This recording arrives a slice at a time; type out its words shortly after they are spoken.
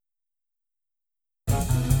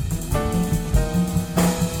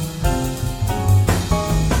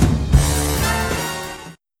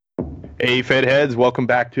Hey, Fed heads, welcome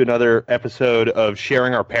back to another episode of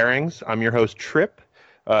Sharing Our Pairings. I'm your host, Trip,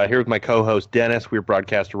 here with my co-host, Dennis. We're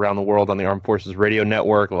broadcast around the world on the Armed Forces Radio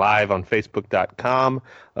Network, live on Facebook.com,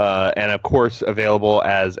 and of course, available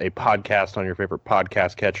as a podcast on your favorite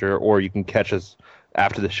podcast catcher, or you can catch us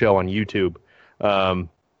after the show on YouTube.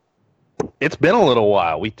 It's been a little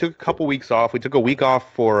while. We took a couple weeks off. We took a week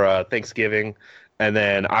off for Thanksgiving. And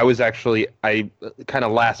then I kind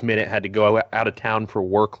of last minute had to go out of town for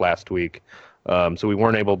work last week. So we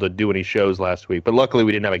weren't able to do any shows last week. But luckily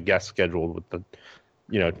we didn't have a guest scheduled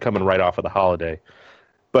with coming right off of the holiday.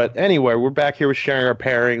 But anyway, we're back here with Sharing Our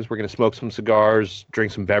Pairings. We're going to smoke some cigars,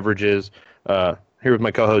 drink some beverages. Here with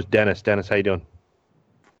my co-host, Dennis. Dennis, how you doing?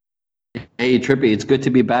 Hey, Trippy, it's good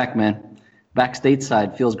to be back, man. Back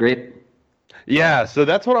stateside. Feels great. Yeah, so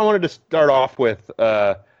that's what I wanted to start off with.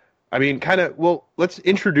 Let's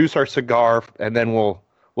introduce our cigar, and then we'll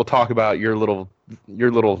talk about your little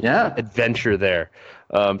adventure there.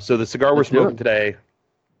 So the cigar we're smoking today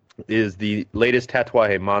is the latest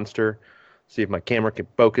Tatuaje Monster. See if my camera can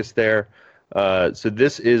focus there. So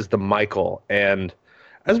this is the Michael, and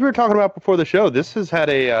as we were talking about before the show, this has had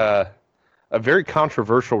a very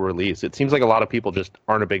controversial release. It seems like a lot of people just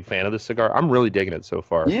aren't a big fan of this cigar. I'm really digging it so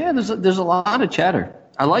far. Yeah, there's a lot of chatter.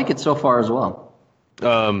 I like it so far as well.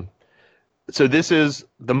 So this is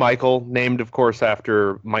the Michael, named, of course,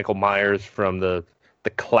 after Michael Myers from the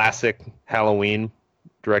classic Halloween,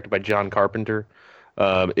 directed by John Carpenter.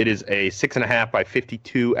 It is a 6.5 by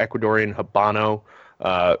 52 Ecuadorian Habano,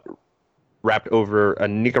 wrapped over a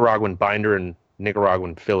Nicaraguan binder and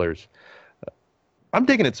Nicaraguan fillers. I'm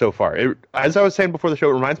digging it so far. As I was saying before the show,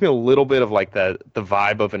 it reminds me a little bit of like the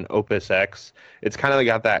vibe of an Opus X. It's kind of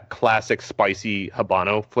got that classic spicy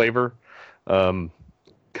Habano flavor.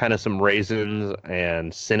 Kind of some raisins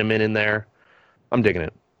and cinnamon in there. I'm digging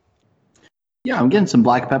it. Yeah, I'm getting some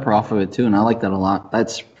black pepper off of it too, and I like that a lot.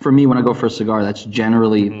 That's, for me, when I go for a cigar, that's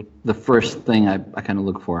generally the first thing I kind of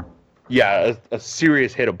look for. Yeah, a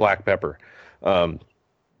serious hit of black pepper. And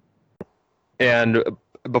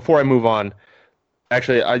before I move on,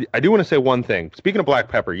 actually, I do want to say one thing. Speaking of black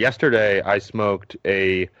pepper, yesterday I smoked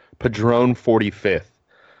a Padron 45th.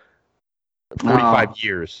 45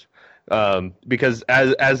 years. Because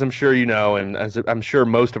as I'm sure you know, and as I'm sure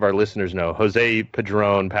most of our listeners know, Jose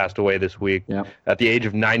Padron passed away this week at the age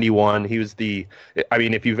of 91. He was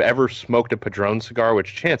if you've ever smoked a Padron cigar,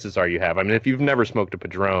 which chances are you have. I mean, if you've never smoked a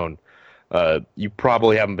Padron, you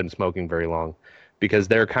probably haven't been smoking very long, because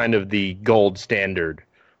they're kind of the gold standard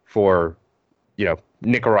for,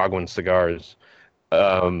 Nicaraguan cigars.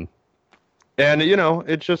 And,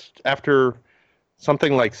 it's just after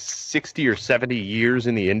something like 60 or 70 years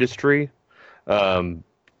in the industry,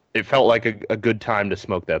 it felt like a good time to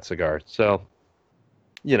smoke that cigar. So,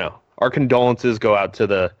 our condolences go out to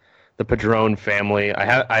the Padron family.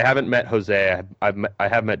 I haven't met Jose. I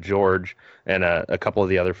have met George and a couple of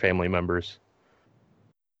the other family members.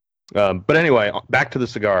 But anyway, back to the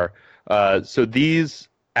cigar. So these,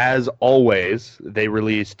 as always, they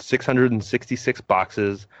released 666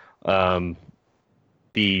 boxes.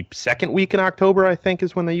 The second week in October, I think,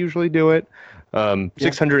 is when they usually do it.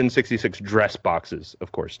 666 dress boxes,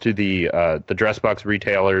 of course, to the dress box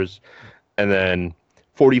retailers, and then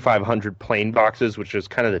 4,500 plain boxes, which is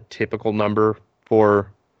kind of the typical number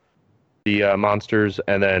for the monsters.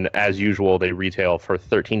 And then, as usual, they retail for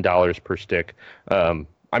 $13 per stick.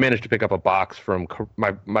 I managed to pick up a box from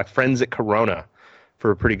my friends at Corona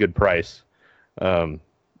for a pretty good price.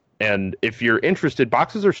 And if you're interested,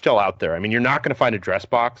 boxes are still out there. I mean, you're not going to find a dress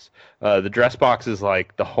box. The dress box is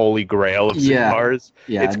like the holy grail of cigars.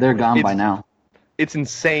 Yeah, they're gone by now. It's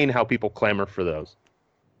insane how people clamor for those.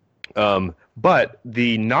 But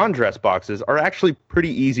the non-dress boxes are actually pretty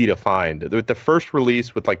easy to find. With the first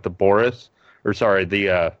release with like the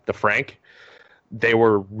Frank, they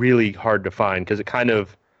were really hard to find because it kind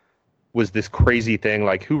of was this crazy thing,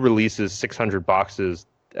 like who releases 600 boxes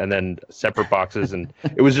and then separate boxes, and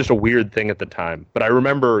it was just a weird thing at the time. But I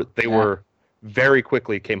remember they were very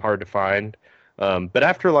quickly came hard to find. But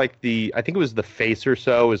after I think it was the Face or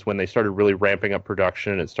so is when they started really ramping up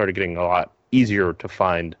production, and it started getting a lot easier to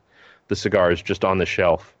find the cigars just on the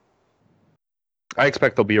shelf. I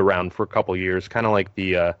expect they'll be around for a couple years, kind of like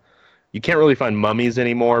you can't really find mummies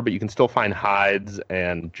anymore, but you can still find hides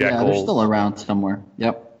and Jekylls. Yeah, they're still around somewhere.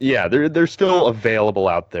 Yep. Yeah, they're still available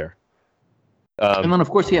out there. And then, of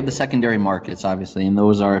course, you have the secondary markets, obviously, and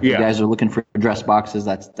those are, if you guys are looking for dress boxes,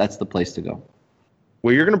 that's the place to go.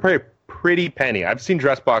 Well, you're going to pay a pretty penny. I've seen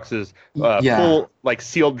dress boxes, full, like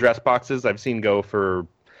sealed dress boxes, I've seen go for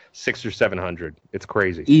 $600 or $700. It's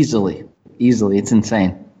crazy. Easily. It's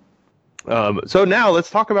insane. So now let's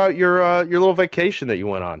talk about your little vacation that you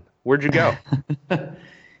went on. Where'd you go?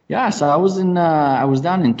 Yeah, so I was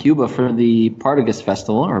down in Cuba for the Partagas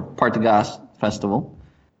Festival or Partagas Festival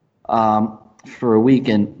for a week,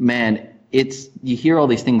 and man, you hear all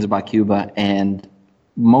these things about Cuba, and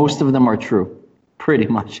most of them are true, pretty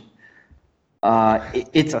much.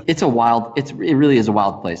 It really is a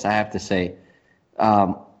wild place, I have to say.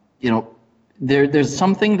 You know, there's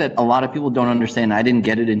something that a lot of people don't understand. I didn't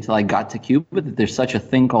get it until I got to Cuba, that there's such a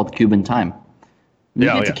thing called Cuban time. When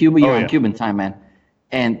you get to Cuba, you're on Cuban time, man.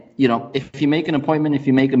 And, if you make an appointment, if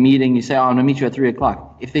you make a meeting, you say, I'm going to meet you at 3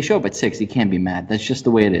 o'clock. If they show up at 6, you can't be mad. That's just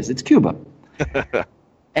the way it is. It's Cuba.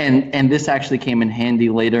 And this actually came in handy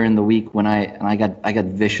later in the week when I got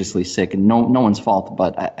viciously sick, and no one's fault,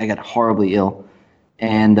 but I got horribly ill.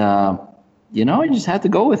 And, I just had to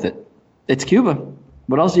go with it. It's Cuba.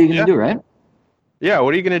 What else are you going to do, right? Yeah,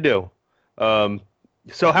 what are you going to do?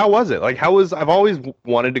 So how was it? I've always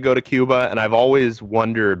wanted to go to Cuba, and I've always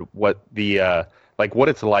wondered what what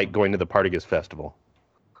it's like going to the Partagas Festival.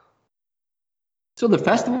 So the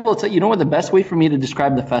festival, what the best way for me to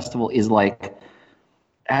describe the festival is like,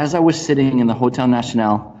 as I was sitting in the Hotel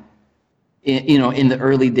Nacional, in the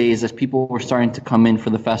early days, as people were starting to come in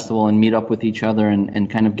for the festival and meet up with each other and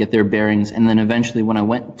kind of get their bearings, and then eventually when I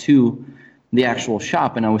went to the actual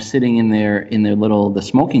shop and I was sitting in the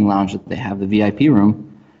smoking lounge that they have, the VIP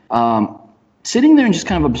room, sitting there and just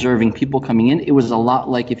kind of observing people coming in, it was a lot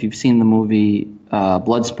like if you've seen the movie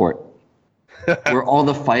Bloodsport, where all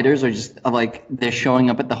the fighters are just like, they're showing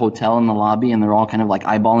up at the hotel in the lobby and they're all kind of like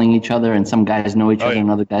eyeballing each other, and some guys know each other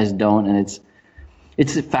and other guys don't, and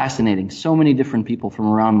it's fascinating. So many different people from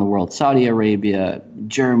around the world, Saudi Arabia,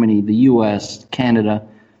 Germany, the US, Canada.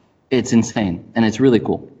 It's insane, and it's really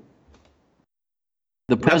cool.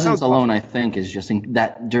 The presence alone, I think, is just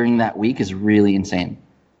that during that week is really insane.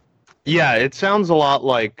 Yeah, it sounds a lot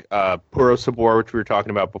like Puro Sabor, which we were talking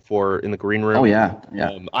about before in the green room. Oh yeah.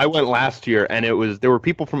 I went last year, and there were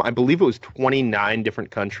people from, I believe it was 29 different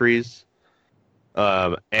countries,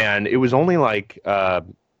 and it was only I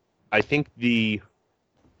think the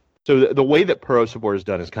way that Puro Sabor is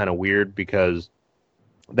done is kind of weird, because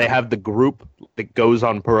they have the group that goes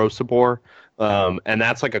on Puro Sabor, and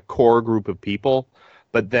that's like a core group of people.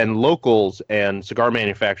 But then locals and cigar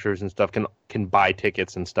manufacturers and stuff can buy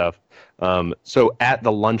tickets and stuff. So at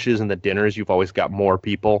the lunches and the dinners, you've always got more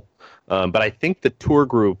people. But I think the tour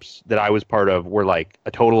groups that I was part of were like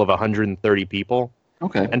a total of 130 people.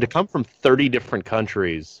 Okay. And to come from 30 different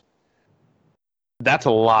countries, that's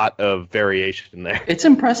a lot of variation there. It's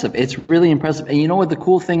impressive. It's really impressive. And you know what? The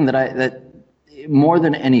cool thing that more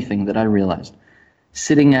than anything that I realized,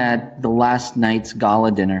 sitting at the last night's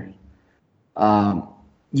gala dinner,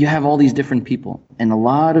 you have all these different people, and a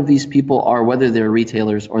lot of these people are, whether they're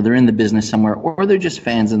retailers or they're in the business somewhere, or they're just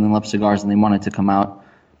fans and they love cigars and they wanted to come out.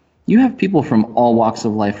 You have people from all walks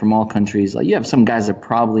of life, from all countries. Like, you have some guys that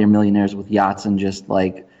probably are millionaires with yachts, and just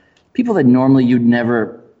like people that normally you'd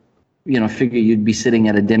never, figure you'd be sitting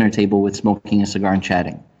at a dinner table with, smoking a cigar and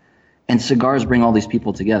chatting. And cigars bring all these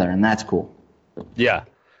people together, and that's cool. Yeah.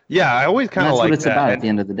 I always kind of like that. That's what it's about at the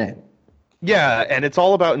end of the day. Yeah, and it's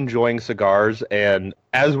all about enjoying cigars, and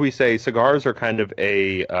as we say, cigars are kind of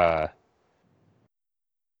I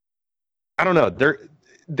don't know,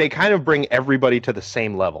 they kind of bring everybody to the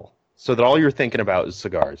same level, so that all you're thinking about is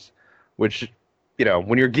cigars, which,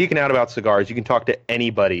 when you're geeking out about cigars, you can talk to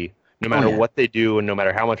anybody, no matter what they do, and no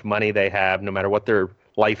matter how much money they have, no matter what their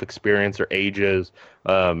life experience or age is,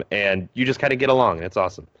 and you just kind of get along, and it's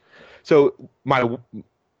awesome. So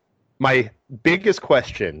my biggest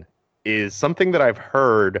question is something that I've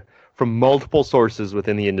heard from multiple sources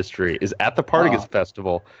within the industry, is at the Partagas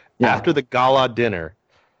Festival, after the gala dinner,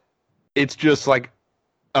 it's just like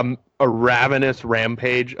a ravenous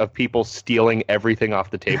rampage of people stealing everything off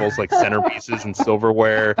the tables, like centerpieces and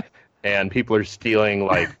silverware, and people are stealing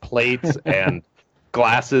like plates and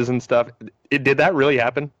glasses and stuff. Did that really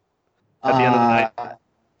happen at the end of the night?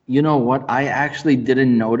 You know what? I actually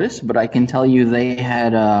didn't notice, but I can tell you they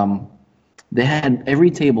had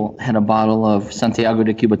every table had a bottle of Santiago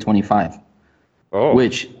de Cuba 25,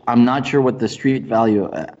 which I'm not sure what the street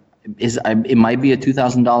value is. It might be a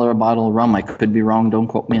 $2,000 bottle of rum. I could be wrong. Don't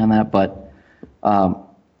quote me on that. But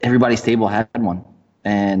everybody's table had one,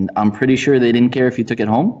 and I'm pretty sure they didn't care if you took it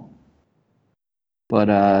home. But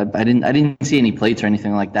I didn't see any plates or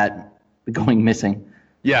anything like that going missing.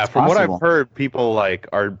 Yeah, from what I've heard, people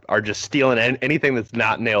are just stealing anything that's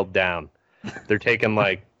not nailed down. They're taking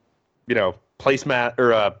placemat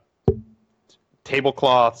or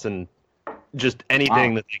tablecloths and just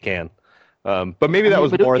anything that they can. But maybe that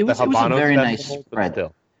was more at the Habanos. It was a very nice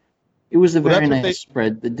spread. It was a very nice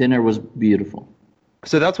spread. The dinner was beautiful.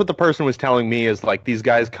 So that's what the person was telling me is like these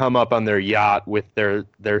guys come up on their yacht with their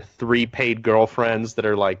 3 paid girlfriends that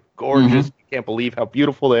are like gorgeous. You can't believe how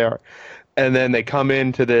beautiful they are. And then they come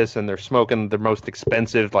into this and they're smoking the most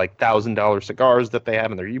expensive like $1,000 cigars that they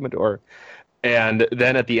have in their humidor. And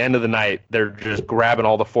then at the end of the night, they're just grabbing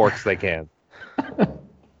all the forks they can.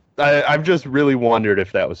 I've just really wondered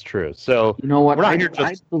if that was true. So you know what?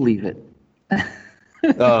 I believe it.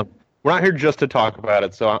 We're not here just to talk about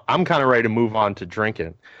it, so I'm kind of ready to move on to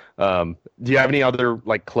drinking. Do you have any other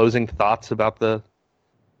like closing thoughts about the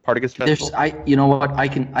Partagas Festival? You know what? I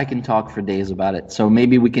can talk for days about it. So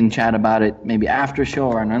maybe we can chat about it maybe after show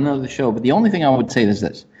or on another show. But the only thing I would say is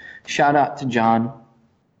this: shout out to John,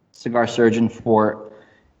 Cigar Surgeon, for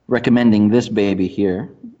recommending this baby here,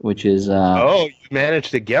 which is oh, you managed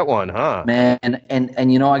to get one, huh? Man,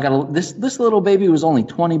 and you know I got this little baby was only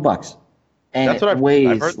 $20. And that's what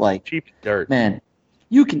I've heard, like cheap dirt. Man,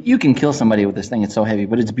 you can kill somebody with this thing. It's so heavy,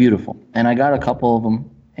 but it's beautiful. And I got a couple of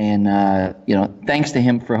them, and thanks to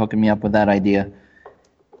him for hooking me up with that idea.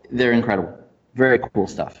 They're incredible, very cool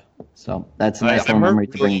stuff. So that's a nice little memory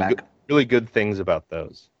to bring back. Really good things about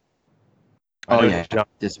those.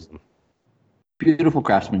 This beautiful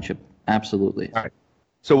craftsmanship, absolutely. All right,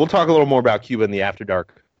 so we'll talk a little more about Cuba in the After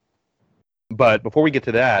Dark. But before we get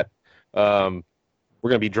to that, we're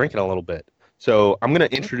going to be drinking a little bit. So I'm going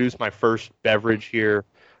to introduce my first beverage here,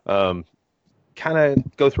 kind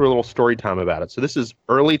of go through a little story time about it. So this is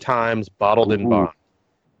Early Times Bottled in Bond.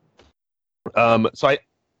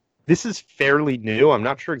 This is fairly new. I'm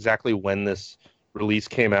not sure exactly when this release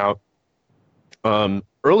came out.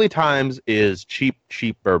 Early Times is cheap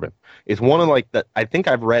bourbon. It's one of I think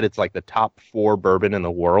I've read it's like the top 4 bourbon in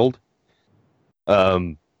the world.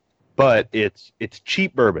 But it's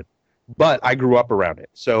cheap bourbon. But I grew up around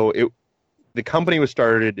it. So the company was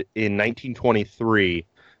started in 1923,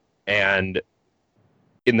 and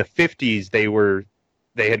in the 50s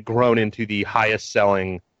they had grown into the highest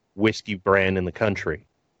selling whiskey brand in the country.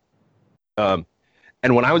 And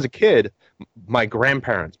when I was a kid, my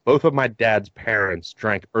grandparents, both of my dad's parents,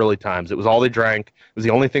 drank Early Times. It was all they drank. It was the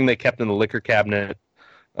only thing they kept in the liquor cabinet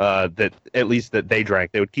that they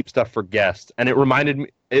drank. They would keep stuff for guests, and it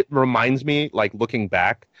reminds me, like looking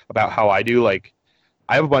back, about how I do. Like,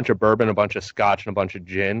 I have a bunch of bourbon, a bunch of scotch, and a bunch of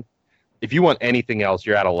gin. If you want anything else,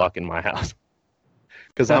 you're out of luck in my house,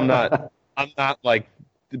 because I'm not like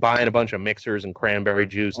buying a bunch of mixers and cranberry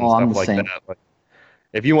juice and stuff like that. Like,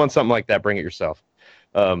 if you want something like that, bring it yourself.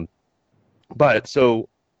 But so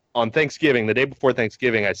on Thanksgiving, the day before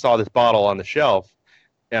Thanksgiving, I saw this bottle on the shelf,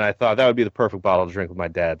 and I thought that would be the perfect bottle to drink with my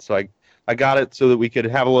dad. So I got it so that we could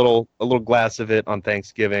have a little glass of it on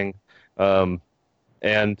Thanksgiving, and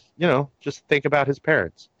just think about his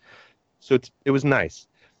parents. So it was nice.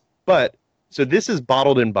 But so this is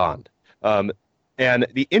Bottled in Bond, and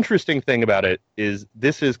the interesting thing about it is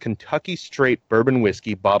this is Kentucky Straight Bourbon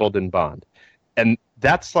Whiskey Bottled in Bond, and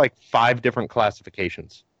that's like 5 different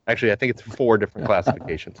classifications. Actually, I think it's 4 different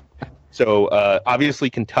classifications. So obviously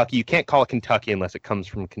Kentucky, you can't call it Kentucky unless it comes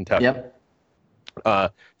from Kentucky.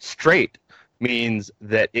 Yep. Straight means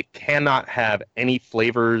that it cannot have any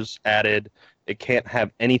flavors added. It can't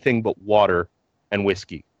have anything but water and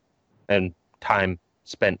whiskey and time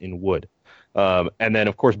spent in wood. And then,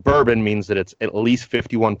 of course, bourbon means that it's at least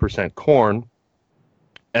 51% corn.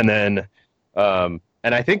 And then, and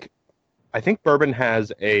I think bourbon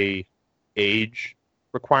has a age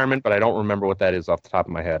requirement, but I don't remember what that is off the top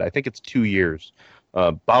of my head. I think it's 2 years.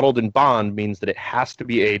 Bottled in Bond means that it has to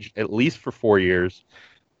be aged at least for 4 years.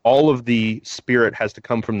 All of the spirit has to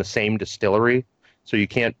come from the same distillery, so you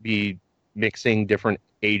can't be mixing different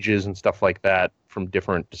ages and stuff like that from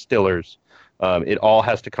different distillers. It all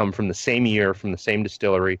has to come from the same year, from the same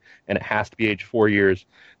distillery, and it has to be aged 4 years.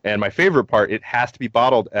 And my favorite part, it has to be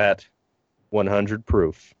bottled at 100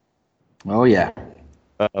 proof. Oh, yeah.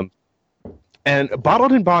 And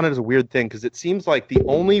Bottled in Bond is a weird thing because it seems like the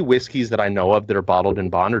only whiskeys that I know of that are bottled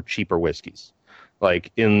in bond are cheaper whiskeys.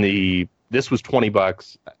 Like this was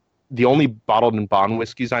 $20. The only bottled in bond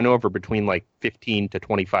whiskeys I know of are between like $15 to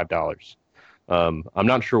 $25. I'm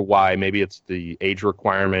not sure why. Maybe it's the age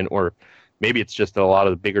requirement, or maybe it's just that a lot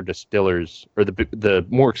of the bigger distillers or the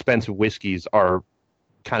more expensive whiskeys are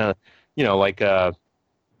kind of, like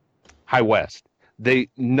High West.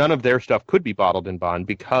 None of their stuff could be bottled in bond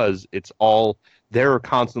because they're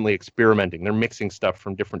constantly experimenting. They're mixing stuff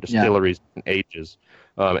from different distilleries and ages,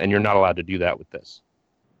 and you're not allowed to do that with this.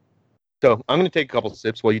 So I'm going to take a couple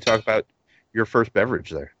sips while you talk about your first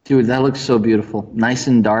beverage there. Dude, that looks so beautiful. Nice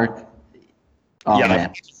and dark. Oh, yeah,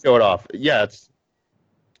 man. Show it off. Yeah,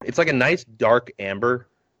 it's like a nice dark amber.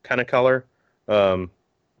 kind of color.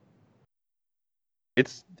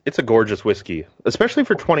 It's a gorgeous whiskey, especially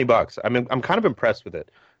for $20. I mean, I'm kind of impressed with it.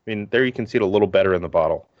 I mean, there you can see it a little better in the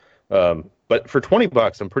bottle. But for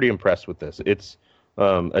 $20, I'm pretty impressed with this. It's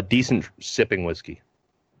a decent sipping whiskey.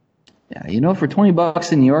 Yeah, for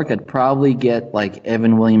 $20 in New York, I'd probably get like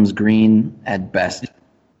Evan Williams Green at best,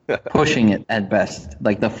 pushing it at best,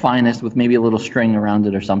 like the finest with maybe a little string around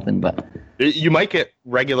it or something. But you might get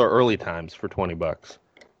regular early times for $20.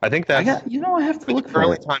 I think that's. I have to look for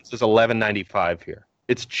early it. times is $11.95 here.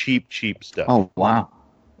 It's cheap stuff. Oh wow,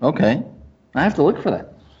 okay, I have to look for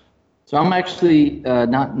that. So I'm actually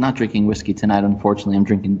not drinking whiskey tonight. Unfortunately, I'm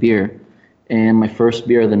drinking beer. And my first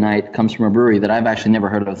beer of the night comes from a brewery that I've actually never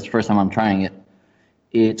heard of. It's the first time I'm trying it.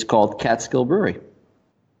 It's called Catskill Brewery.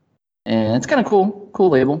 And it's kind of cool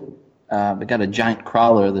label. They got a giant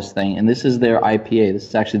crawler of this thing. And this is their IPA. This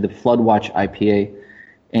is actually the Floodwatch IPA.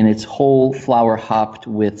 And it's whole flower hopped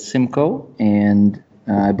with Simcoe and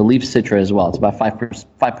I believe Citra as well. It's about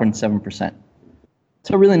 5.7%. It's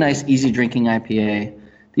a really nice, easy drinking IPA.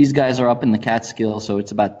 These guys are up in the Catskills, so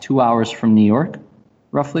it's about 2 hours from New York,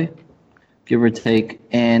 roughly, give or take.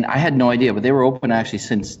 And I had no idea, but they were open actually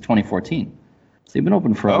since 2014. So they've been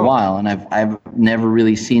open for a while, and I've never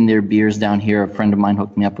really seen their beers down here. A friend of mine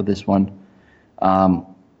hooked me up with this one. And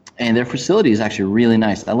their facility is actually really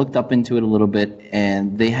nice. I looked up into it a little bit,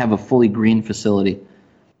 and they have a fully green facility.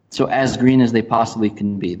 So as green as they possibly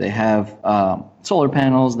can be. They have solar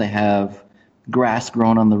panels, they have grass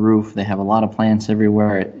growing on the roof, they have a lot of plants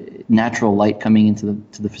everywhere, natural light coming into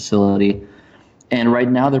the facility. And right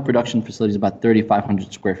now their production facility is about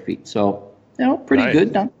 3,500 square feet. So, pretty nice.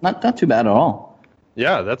 Good, not too bad at all.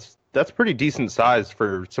 Yeah, that's pretty decent size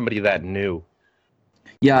for somebody that new.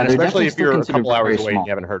 Yeah, and especially if you're a couple hours away and you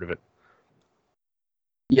haven't heard of it.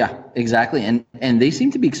 Yeah, exactly. And they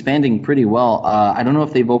seem to be expanding pretty well. I don't know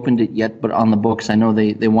if they've opened it yet, but on the books, I know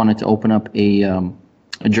they wanted to open up a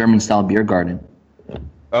German-style beer garden.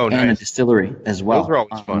 Oh, nice. And a distillery as well. Those are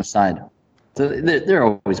always fun. On the side. So they're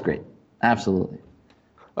always great. Absolutely.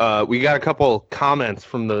 We got a couple comments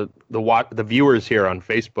from the viewers here on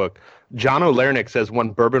Facebook. John O'Lernick says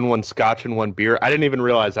 1 bourbon, 1 scotch, and 1 beer. I didn't even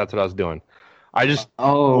realize that's what I was doing. I just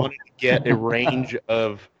wanted to get a range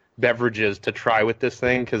of beverages to try with this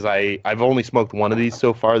thing because I've only smoked one of these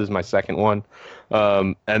so far. This is my second one.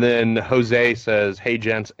 And then Jose says, "Hey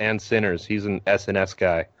gents and sinners." He's an S&S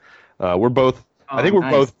guy. We're both. I think we're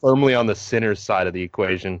both firmly on the sinners side of the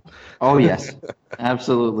equation. Oh yes,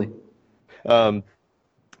 absolutely. So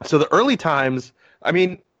the early times. I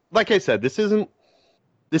mean, like I said, this isn't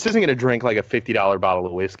going to drink like a $50 bottle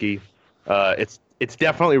of whiskey. It's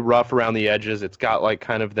definitely rough around the edges. It's got like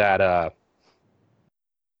kind of that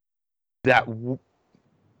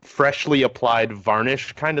freshly applied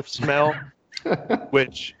varnish kind of smell,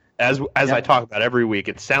 which, as I talk about every week,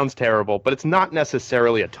 it sounds terrible, but it's not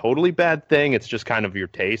necessarily a totally bad thing. It's just kind of your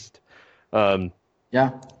taste. Yeah.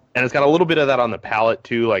 And it's got a little bit of that on the palate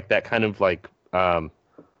too, like that kind of like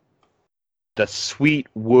the sweet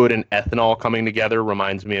wood and ethanol coming together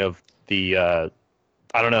reminds me of the I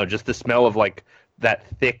don't know, just the smell of like that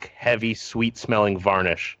thick, heavy, sweet-smelling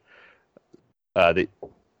varnish. I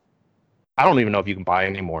don't even know if you can buy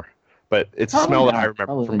anymore, but it's a smell that I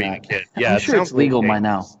remember from being a kid. Yeah, I'm sure it's legal by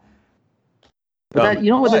now. But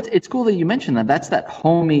it's cool that you mentioned that. That's that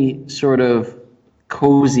homey sort of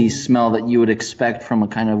cozy smell that you would expect from a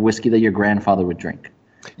kind of whiskey that your grandfather would drink.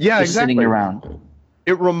 Yeah, just exactly. Sitting around.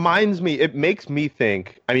 It reminds me. It makes me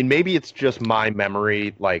think. I mean, maybe it's just my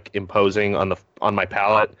memory, like imposing on my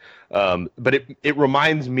palate. But it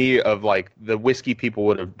reminds me of like the whiskey people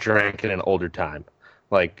would have drank in an older time.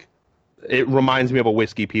 Like it reminds me of a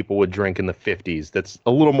whiskey people would drink in the 50s. That's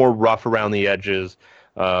a little more rough around the edges.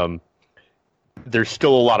 There's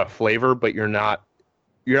still a lot of flavor, but you're not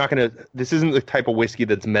gonna. This isn't the type of whiskey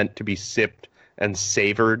that's meant to be sipped and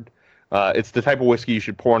savored. It's the type of whiskey you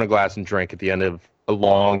should pour in a glass and drink at the end of a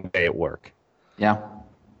long day at work. Yeah.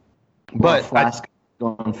 But flask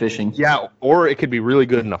going fishing. Yeah, or it could be really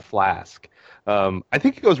good in a flask. I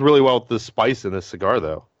think it goes really well with the spice in this cigar,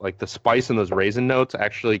 though. Like the spice and those raisin notes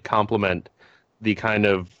actually complement the kind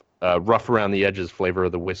of rough around the edges flavor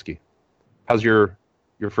of the whiskey. How's your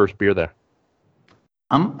first beer there?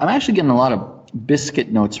 I'm actually getting a lot of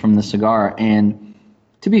biscuit notes from the cigar, and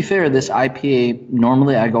to be fair, this IPA,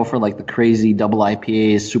 normally I go for like the crazy double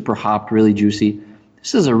IPAs, super hopped, really juicy.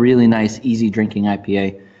 This is a really nice, easy drinking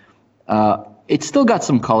IPA. It's still got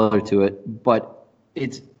some color to it, but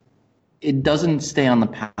it doesn't stay on the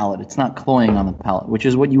palate. It's not cloying on the palate, which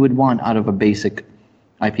is what you would want out of a basic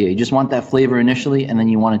IPA. You just want that flavor initially, and then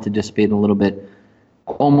you want it to dissipate a little bit,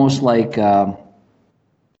 almost like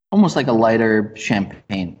Almost like a lighter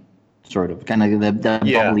champagne, sort of, kind of the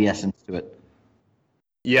bubbly essence to it.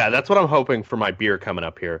 Yeah, that's what I'm hoping for my beer coming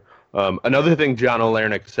up here. Another thing John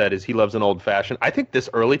Olernick said is he loves an old fashioned. I think this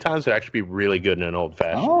early times would actually be really good in an old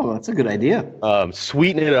fashioned. Oh, that's a good idea.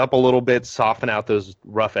 Sweeten it up a little bit, soften out those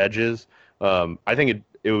rough edges. I think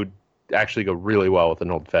it would actually go really well with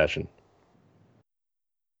an old fashioned.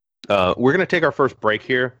 We're going to take our first break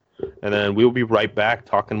here, and then we'll be right back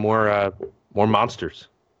talking more monsters.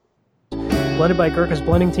 Blended by Gurkha's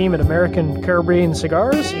blending team at American Caribbean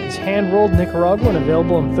Cigars. It's hand-rolled Nicaraguan,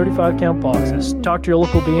 available in 35-count boxes. Talk to your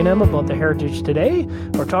local B&M about the heritage today,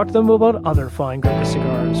 or talk to them about other fine Gurkha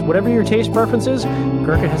cigars. Whatever your taste preferences,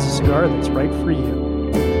 Gurkha has a cigar that's right for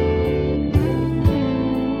you.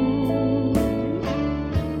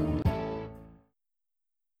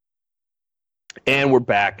 And we're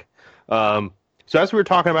back. So as we were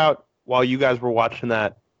talking about while you guys were watching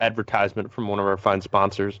that advertisement from one of our fine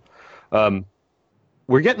sponsors,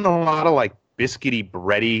 we're getting a lot of like biscuity,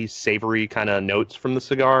 bready, savory kind of notes from the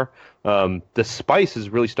cigar. The spice is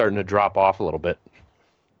really starting to drop off a little bit.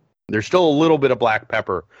 There's still a little bit of black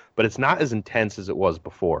pepper, but it's not as intense as it was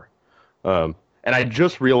before. And I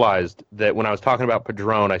just realized that when I was talking about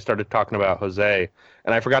Padron, I started talking about Jose,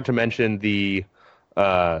 and I forgot to mention the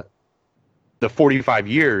 45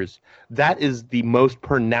 years. That is the most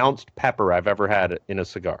pronounced pepper I've ever had in a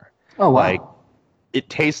cigar. Oh, wow. Like, it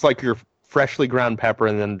tastes like you're freshly ground pepper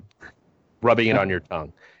and then rubbing it on your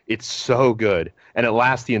tongue. It's so good, and it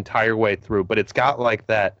lasts the entire way through, but it's got like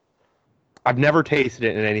that. I've never tasted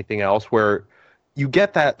it in anything else where you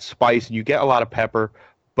get that spice and you get a lot of pepper,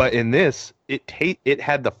 but in this, it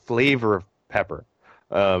had the flavor of pepper.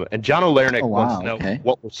 And John Olernick wants to know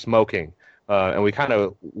what we're smoking, and we kind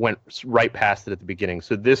of went right past it at the beginning.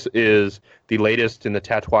 So this is the latest in the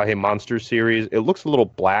Tatuaje Monsters series. It looks a little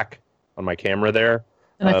black on my camera there.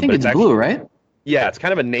 And I think it's actually blue, right? Yeah, it's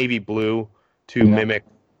kind of a navy blue to mimic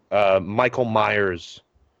Michael Myers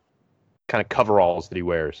kind of coveralls that he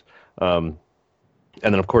wears. And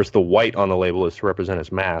then, of course, the white on the label is to represent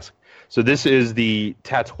his mask. So this is the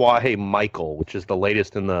Tatuaje Michael, which is the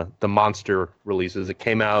latest in the monster releases. It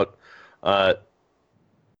came out just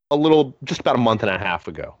about a month and a half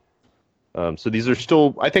ago. So these are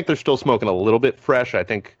still, I think they're still smoking a little bit fresh. I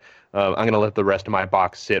think I'm going to let the rest of my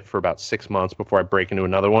box sit for about 6 months before I break into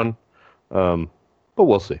another one. But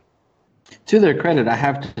we'll see. To their credit, I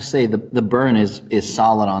have to say the burn is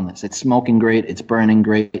solid on this. It's smoking great. It's burning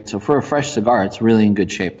great. So for a fresh cigar, it's really in good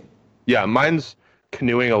shape. Yeah, mine's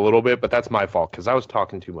canoeing a little bit, but that's my fault because I was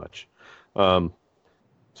talking too much. So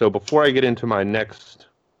before I get into my next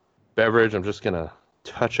beverage, I'm just going to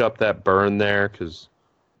touch up that burn there because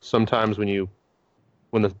sometimes no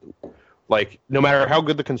matter how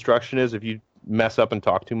good the construction is, if you mess up and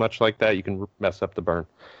talk too much like that, you can mess up the burn.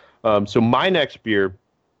 So my next beer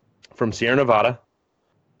from Sierra Nevada,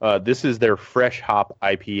 this is their Fresh Hop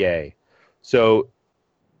IPA. So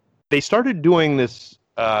they started doing these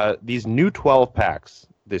new 12 packs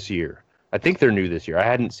this year. I think they're new this year. I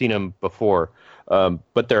hadn't seen them before,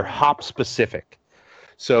 but they're hop specific.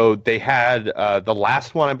 So they had the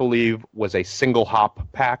last one, I believe, was a single hop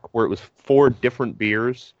pack where it was 4 different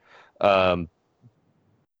beers, but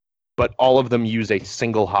all of them use a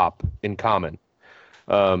single hop in common.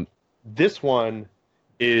 This one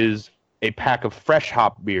is a pack of fresh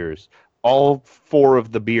hop beers. All 4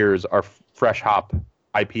 of the beers are fresh hop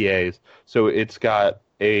IPAs. So it's got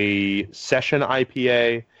a session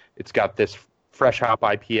IPA, it's got this fresh hop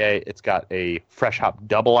IPA, it's got a fresh hop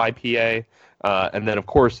double IPA, and then of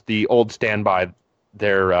course the old standby,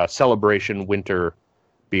 their celebration winter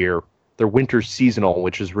beer, their winter seasonal,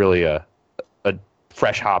 which is really a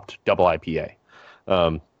fresh hopped double IPA.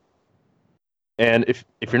 And if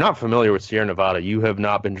you're not familiar with Sierra Nevada, you have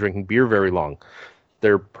not been drinking beer very long.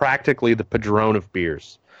 They're practically the Padron of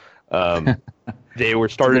beers. They were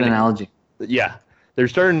started. Good analogy. Yeah, they were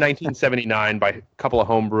started in 1979 by a couple of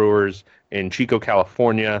home brewers in Chico,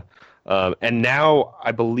 California, and now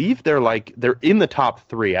I believe they're in the top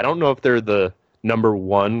 3. I don't know if they're the number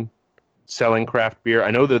 1 selling craft beer. I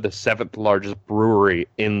know they're the 7th largest brewery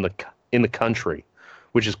in the country,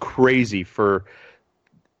 which is crazy for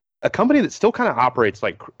a company that still kind of operates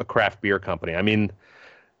like a craft beer company. I mean,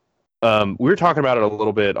 we were talking about it a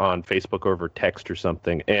little bit on Facebook over text or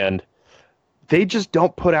something, and they just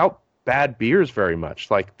don't put out bad beers very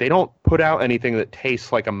much. Like, they don't put out anything that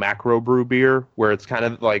tastes like a macro brew beer, where it's kind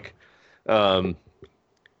of like, at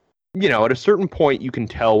a certain point you can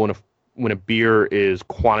tell when a beer is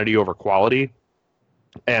quantity over quality.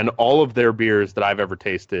 And all of their beers that I've ever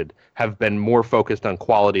tasted have been more focused on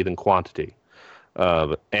quality than quantity.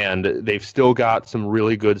 And they've still got some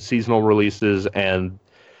really good seasonal releases, and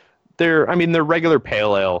their regular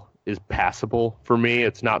pale ale is passable for me.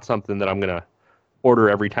 It's not something that I'm going to order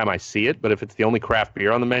every time I see it, but if it's the only craft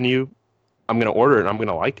beer on the menu, I'm going to order it and I'm going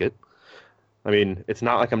to like it. I mean, it's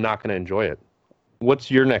not like I'm not going to enjoy it.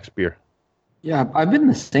 What's your next beer? Yeah, I've been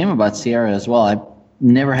the same about Sierra as well. I've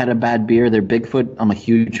never had a bad beer. Their Bigfoot, I'm a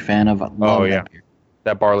huge fan of. I love that beer.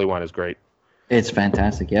 That barley wine is great. It's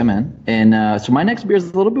fantastic, yeah, man. And so my next beer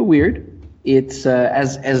is a little bit weird. It's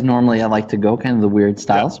as normally I like to go, kind of the weird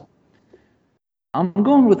styles. Yeah. I'm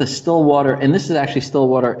going with a Stillwater, and this is actually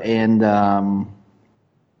Stillwater and I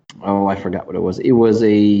forgot what it was. It was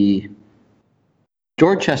a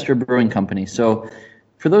Dorchester Brewing Company. So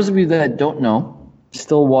for those of you that don't know,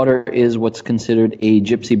 Stillwater is what's considered a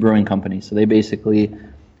gypsy brewing company. So they basically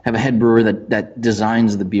have a head brewer that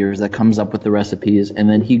designs the beers, that comes up with the recipes, and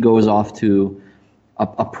then he goes off to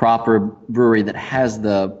a proper brewery that has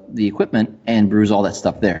the equipment and brews all that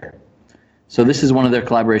stuff there. So this is one of their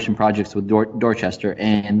collaboration projects with Dorchester,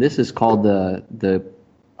 and this is called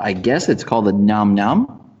I guess it's called the Nom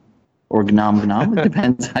Nom or Gnom Gnom. It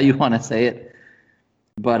depends how you want to say it.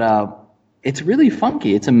 But it's really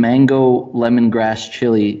funky. It's a mango lemongrass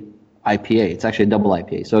chili IPA. It's actually a double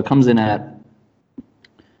IPA. So it comes in at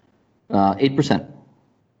 8%,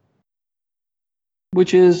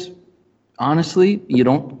 which is honestly you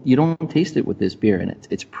don't taste it with this beer, and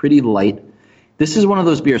it's pretty light. This is one of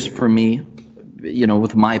those beers for me,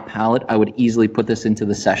 with my palate, I would easily put this into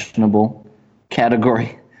the sessionable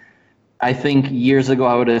category. I think years ago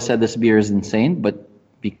I would have said this beer is insane, but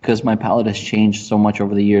because my palate has changed so much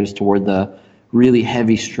over the years toward the really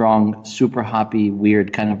heavy, strong, super hoppy,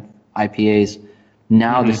 weird kind of IPAs,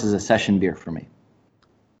 now this is a session beer for me.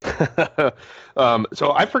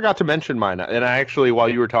 So I forgot to mention mine, and I actually, while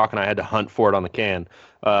you were talking, I had to hunt for it on the can.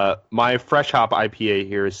 My fresh hop IPA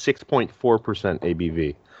here is 6.4%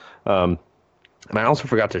 ABV. And I also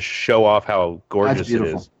forgot to show off how gorgeous it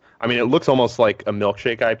is. I mean, it looks almost like a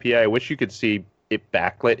milkshake IPA. I wish you could see it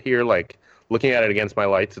backlit here. Like, looking at it against my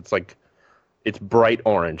lights, it's bright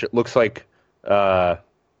orange. It looks like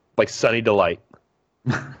Sunny Delight.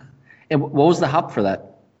 And what was the hop for that?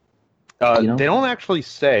 They don't actually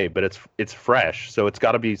say, but it's fresh, so it's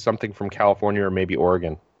got to be something from California or maybe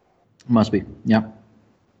Oregon. Must be, yeah.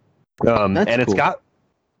 And cool.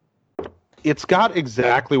 It's got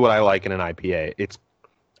exactly what I like in an IPA. It's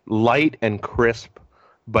light and crisp,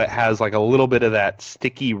 but has like a little bit of that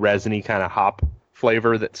sticky, resiny kind of hop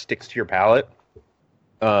flavor that sticks to your palate.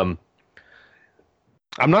 I'm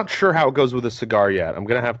not sure how it goes with a cigar yet. I'm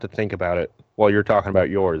gonna have to think about it while you're talking about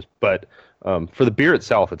yours. But for the beer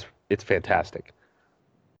itself, it's fantastic.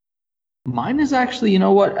 Mine is actually, you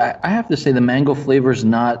know what? I have to say the mango flavor is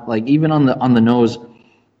not, like, even on the nose,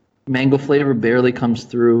 mango flavor barely comes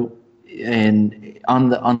through, and on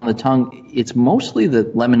the tongue, it's mostly the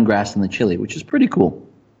lemongrass and the chili, which is pretty cool.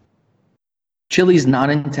 Chili's not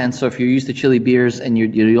intense, so if you're used to chili beers and you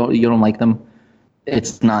don't like them,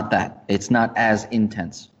 it's not that. It's not as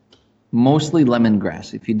intense. Mostly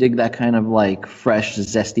lemongrass. If you dig that kind of like fresh,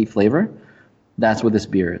 zesty flavor, that's what this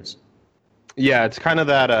beer is. Yeah, it's kind of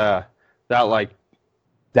that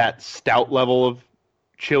stout level of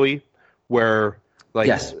chili where, like,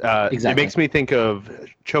 yes, exactly. It makes me think of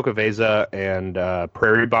Chocoveza and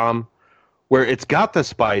Prairie Bomb, where it's got the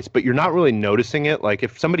spice, but you're not really noticing it. Like,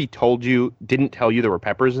 if somebody didn't tell you there were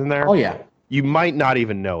peppers in there, oh yeah, you might not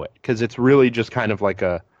even know it, because it's really just kind of like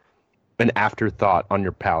an afterthought on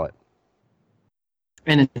your palate.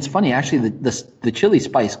 And it's funny, actually, the chili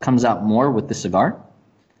spice comes out more with the cigar.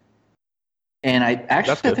 And I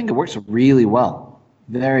think it works really well,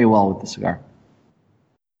 very well with the cigar.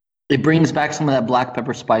 It brings back some of that black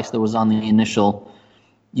pepper spice that was on the initial,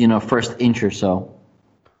 first inch or so.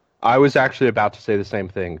 I was actually about to say the same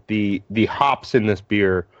thing. The hops in this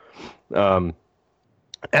beer, and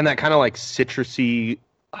that kind of like citrusy,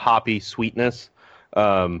 hoppy sweetness,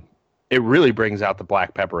 it really brings out the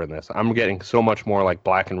black pepper in this. I'm getting so much more like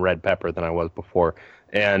black and red pepper than I was before.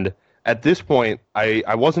 And at this point,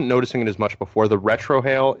 I wasn't noticing it as much before. The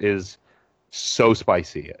retrohale is so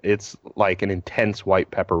spicy. It's like an intense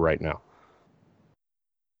white pepper right now.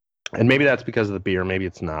 And maybe that's because of the beer. Maybe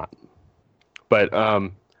it's not. But I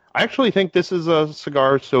actually think this is a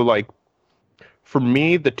cigar. So, like, for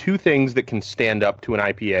me, the two things that can stand up to an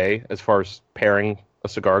IPA as far as pairing a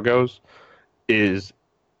cigar goes is,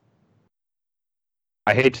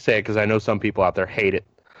 I hate to say it because I know some people out there hate it,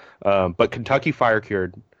 but Kentucky Fire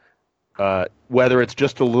Cured, whether it's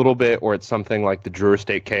just a little bit or it's something like the Drew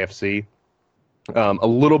Estate KFC, a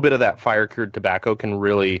little bit of that fire cured tobacco can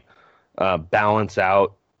really balance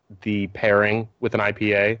out the pairing with an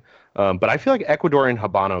IPA, but I feel like Ecuadorian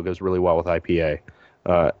Habano goes really well with IPA.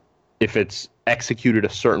 If it's executed a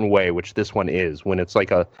certain way, which this one is, when it's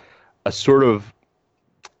like a sort of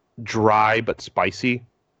dry but spicy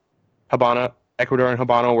Habano, Ecuadorian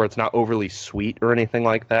Habano, where it's not overly sweet or anything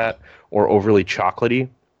like that, or overly chocolatey.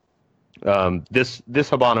 This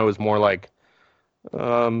Habano is more like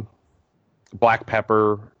black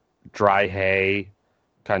pepper, dry hay,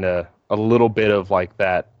 kind of a little bit of like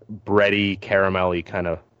that bready, caramelly kind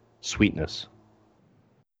of sweetness.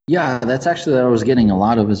 Yeah, that's actually what I was getting a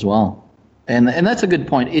lot of as well. And that's a good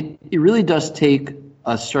point. It really does take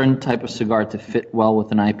a certain type of cigar to fit well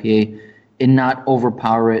with an IPA and not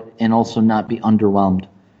overpower it and also not be underwhelmed.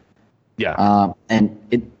 Yeah.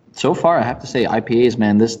 And so far, I have to say, IPAs,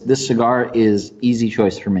 man, this cigar is easy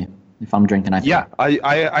choice for me if I'm drinking IPA. Yeah,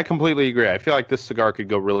 I completely agree. I feel like this cigar could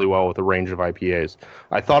go really well with a range of IPAs.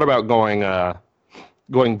 I thought about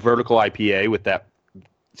going vertical IPA with that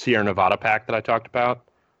Sierra Nevada pack that I talked about.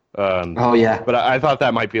 Oh, yeah. But I thought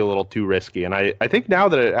that might be a little too risky, and I think now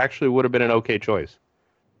that it actually would have been an okay choice.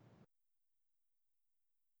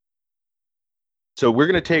 So we're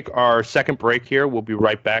going to take our second break here. We'll be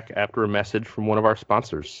right back after a message from one of our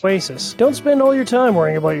sponsors. Oasis. Don't spend all your time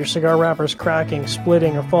worrying about your cigar wrappers cracking,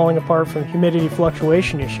 splitting, or falling apart from humidity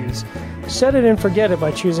fluctuation issues. Set it and forget it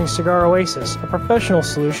by choosing Cigar Oasis, a professional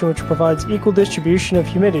solution which provides equal distribution of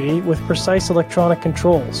humidity with precise electronic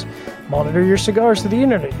controls. Monitor your cigars through the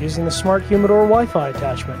internet using the Smart Humidor Wi-Fi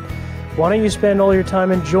attachment. Why don't you spend all your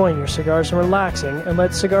time enjoying your cigars and relaxing, and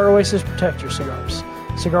let Cigar Oasis protect your cigars?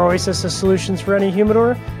 Cigar Oasis has solutions for any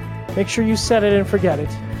humidor. Make sure you set it and forget it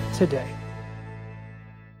today.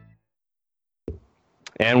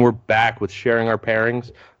 And we're back with sharing our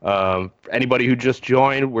pairings. For anybody who just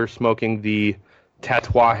joined, we're smoking the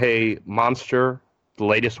Tatuaje Monster, the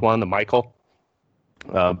latest one, the Michael,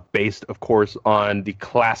 based, of course, on the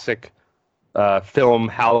classic film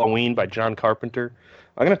Halloween by John Carpenter.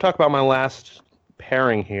 I'm going to talk about my last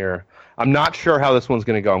pairing here. I'm not sure how this one's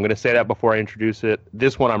going to go. I'm going to say that before I introduce it.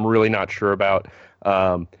 This one I'm really not sure about.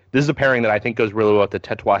 This is a pairing that I think goes really well with the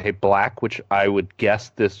Tatuaje Black, which I would guess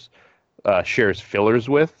this shares fillers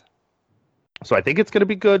with. So I think it's going to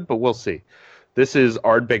be good, but we'll see. This is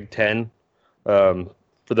Ardbeg 10. For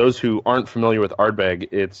those who aren't familiar with Ardbeg,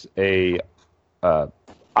 it's a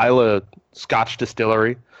Islay Scotch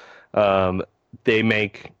distillery. They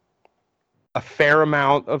make a fair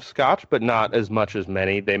amount of Scotch, but not as much as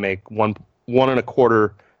many. They make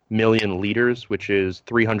 1.25 million liters, which is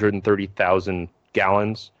 330,000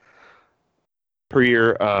 gallons per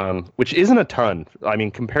year, which isn't a ton. I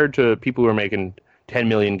mean, compared to people who are making 10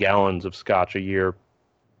 million gallons of Scotch a year,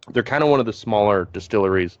 they're kind of one of the smaller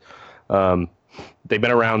distilleries. They've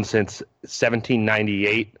been around since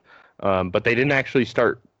 1798, but they didn't actually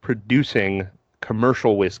start producing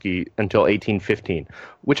commercial whiskey until 1815,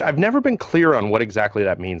 which I've never been clear on what exactly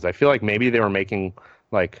that means. I feel like maybe they were making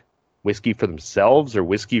like whiskey for themselves or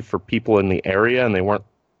whiskey for people in the area and they weren't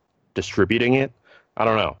distributing it. I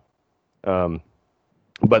don't know.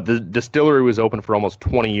 But the distillery was open for almost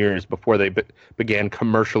 20 years before they began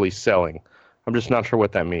commercially selling. I'm just not sure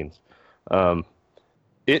what that means.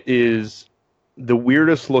 It is the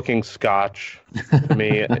weirdest looking Scotch to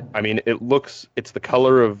me. I mean, it's the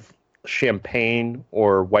color of champagne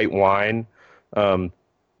or white wine,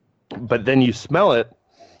 but then you smell it,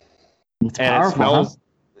 it's and powerful,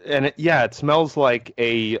 it smells like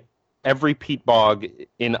every peat bog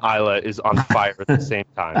in Islay is on fire at the same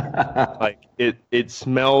time. Like it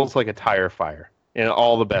smells like a tire fire in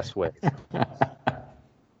all the best ways.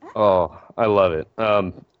 Oh, I love it.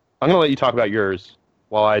 I'm gonna let you talk about yours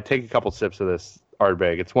while I take a couple sips of this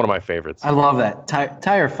Ardbeg. It's one of my favorites. I love that.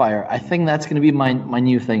 Tire fire. I think that's going to be my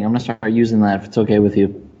new thing. I'm going to start using that if it's okay with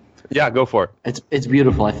you. Yeah, go for it. It's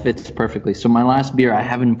beautiful. It fits perfectly. So my last beer I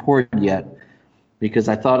haven't poured yet because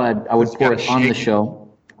I thought I would pour it on the show.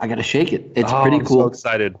 I got to shake it. It's pretty cool. I'm so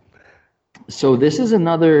excited. So this is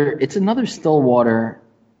another Stillwater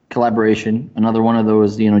collaboration, another one of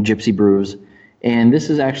those, gypsy brews. And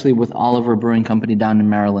this is actually with Oliver Brewing Company down in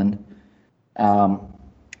Maryland.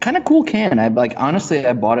 Kind of cool can. Honestly,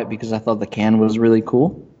 I bought it because I thought the can was really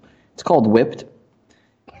cool. It's called Whipped.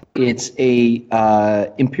 It's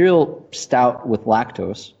a imperial stout with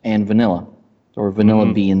lactose and vanilla, or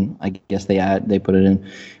vanilla bean. I guess they put it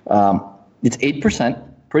in. It's 8%,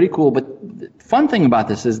 pretty cool. But the fun thing about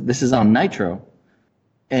this is on nitro,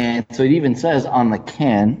 and so it even says on the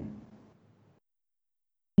can.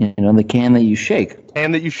 The can that you shake.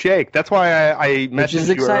 Can that you shake. That's why I messaged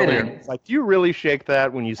you exciting. Earlier. It's like, do you really shake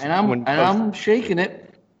that when you? I'm shaking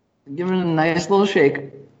it, giving it a nice little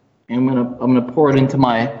shake, I'm gonna pour it into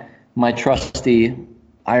my trusty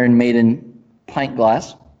Iron Maiden pint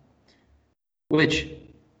glass, which,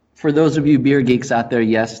 for those of you beer geeks out there,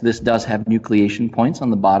 yes, this does have nucleation points on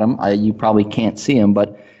the bottom. You probably can't see them,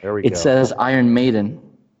 but it says Iron Maiden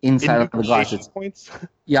inside of the glass. It's points?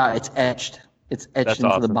 Yeah, it's etched. It's etched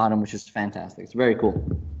into the bottom, which is fantastic. It's very cool.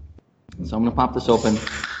 So I'm gonna pop this open,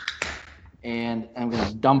 and I'm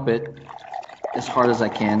gonna dump it as hard as I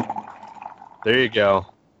can. There you go.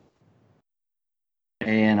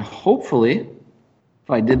 And hopefully, if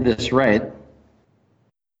I did this right,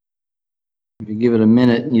 if you give it a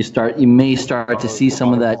minute and you may start to see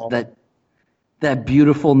some of that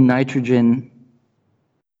beautiful nitrogen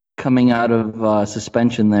coming out of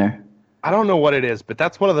suspension there. I don't know what it is, but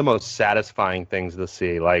that's one of the most satisfying things to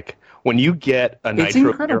see. Like when you get a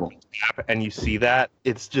nitro tap and you see that,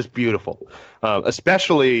 it's just beautiful.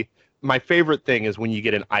 Especially, my favorite thing is when you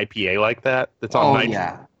get an IPA like that. That's on nitro.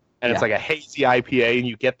 Yeah. And it's like a hazy IPA, and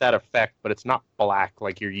you get that effect, but it's not black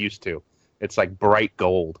like you're used to. It's like bright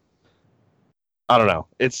gold. I don't know.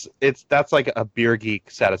 That's like a beer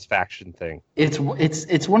geek satisfaction thing. It's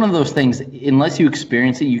one of those things. Unless you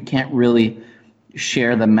experience it, you can't really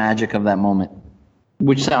share the magic of that moment.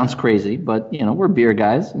 Which sounds crazy, but we're beer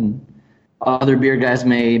guys, and other beer guys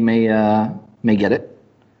may get it.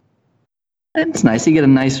 And it's nice. You get a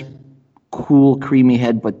nice, cool, creamy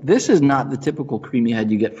head, but this is not the typical creamy head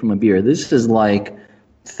you get from a beer. This is like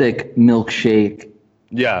thick milkshake.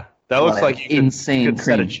 Yeah, that looks like you could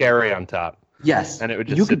set a cherry on top. Yes, and it would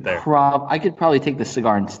just sit there. I could probably take the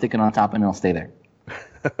cigar and stick it on top, and it'll stay there.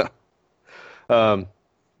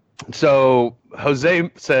 So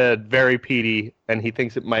Jose said very peaty, and he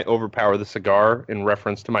thinks it might overpower the cigar in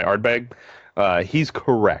reference to my Ardbeg. He's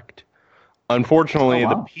correct. Unfortunately,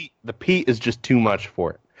 the peat is just too much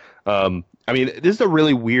for it. I mean, this is a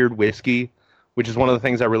really weird whiskey, which is one of the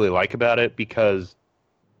things I really like about it, because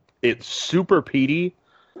it's super peaty,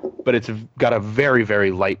 but it's got a very,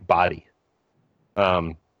 very light body.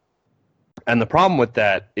 And the problem with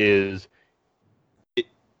that is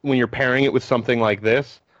when you're pairing it with something like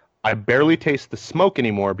this, I barely taste the smoke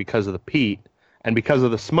anymore because of the peat, and because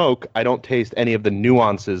of the smoke, I don't taste any of the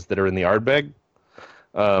nuances that are in the Ardbeg.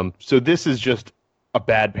 So this is just a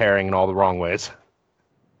bad pairing in all the wrong ways.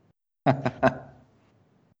 But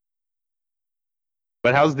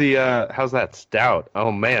how's that stout?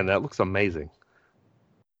 Oh man, that looks amazing.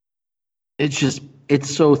 It's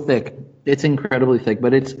so thick. It's incredibly thick,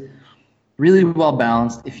 but it's really well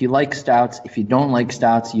balanced. If you like stouts, if you don't like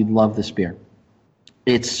stouts, you'd love this beer.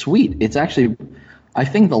 It's sweet. It's actually, I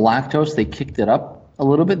think the lactose, they kicked it up a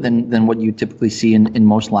little bit than what you typically see in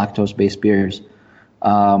most lactose-based beers.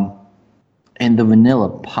 And the vanilla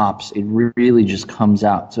pops. It really just comes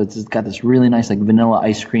out. So it's got this really nice like vanilla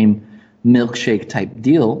ice cream milkshake type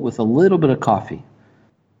deal with a little bit of coffee,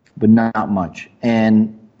 but not much.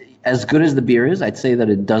 And as good as the beer is, I'd say that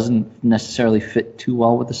it doesn't necessarily fit too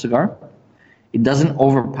well with the cigar. It doesn't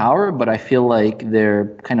overpower, but I feel like they're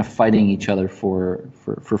kind of fighting each other for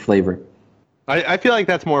flavor. I feel like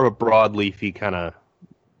that's more of a broad-leafy kind of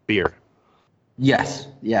beer. Yes.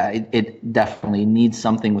 Yeah, it definitely needs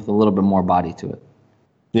something with a little bit more body to it.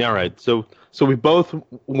 Yeah, right. So we both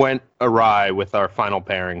went awry with our final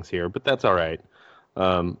pairings here, but that's all right.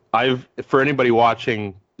 For anybody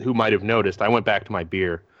watching who might have noticed, I went back to my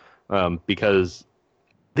beer because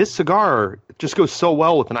this cigar just goes so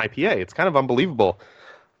well with an IPA. It's kind of unbelievable.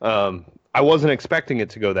 I wasn't expecting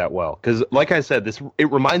it to go that well because, like I said,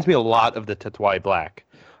 it reminds me a lot of the Tatuai Black.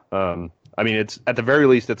 I mean, it's at the very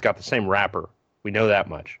least, it's got the same wrapper. We know that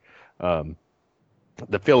much. The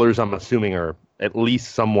fillers, I'm assuming, are at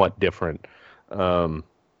least somewhat different. But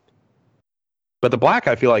the black,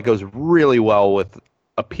 I feel like, goes really well with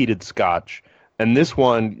a peated Scotch, and this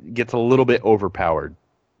one gets a little bit overpowered.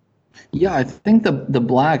 Yeah, I think the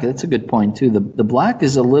black, that's a good point, too. The black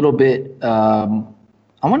is a little bit, I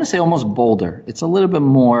want to say almost bolder. It's a little bit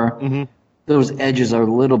more, those edges are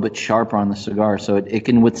a little bit sharper on the cigar, so it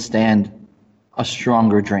can withstand a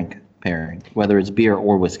stronger drink pairing, whether it's beer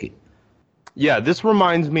or whiskey. Yeah, this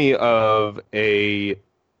reminds me of a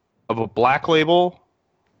Black Label,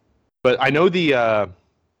 but I know the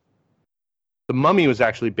Mummy was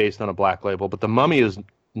actually based on a Black Label, but the Mummy is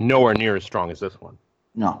nowhere near as strong as this one.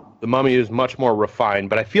 No. The Mummy is much more refined,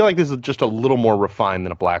 but I feel like this is just a little more refined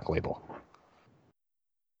than a Black Label.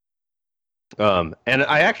 And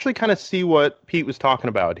I actually kind of see what Pete was talking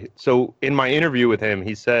about. So in my interview with him,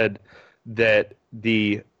 he said that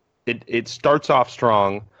it starts off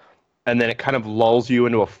strong, and then it kind of lulls you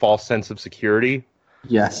into a false sense of security.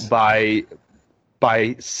 Yes. By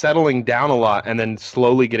by settling down a lot and then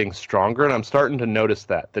slowly getting stronger. And I'm starting to notice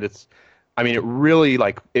that it's, I mean, it really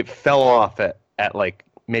it fell off at like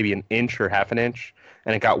maybe an inch or half an inch,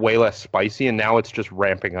 and it got way less spicy, and now it's just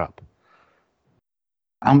ramping up.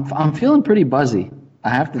 I'm feeling pretty buzzy, I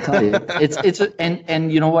have to tell you.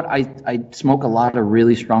 And you know what? I smoke a lot of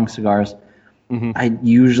really strong cigars. Mm-hmm. I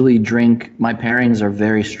usually drink. My pairings are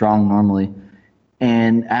very strong normally,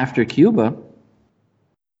 and after Cuba,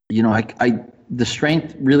 you know, the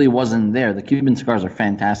strength really wasn't there. The Cuban cigars are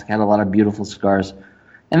fantastic. I had a lot of beautiful cigars,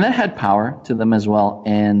 and that had power to them as well.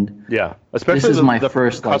 And yeah, especially this is my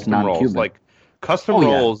first custom non-Cuban. Rolls. Custom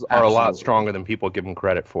rolls are a lot stronger than people give them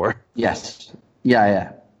credit for. Yes.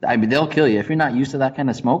 Yeah. I mean, they'll kill you. If you're not used to that kind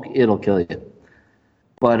of smoke, it'll kill you.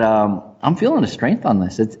 But I'm feeling a strength on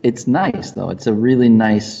this. It's nice, though. It's a really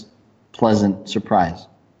nice, pleasant surprise.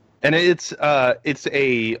 And it's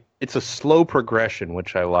a slow progression,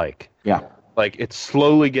 which I like. Yeah. It's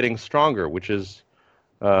slowly getting stronger, which is,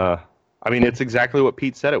 I mean, it's exactly what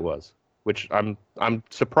Pete said it was, which I'm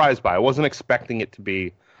surprised by. I wasn't expecting it to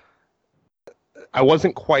be. I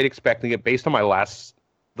wasn't quite expecting it based on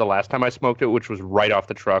the last time I smoked it, which was right off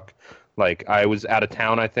the truck. I was out of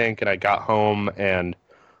town, I think, and I got home and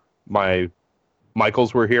my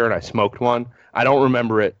Michaels were here and I smoked one. I don't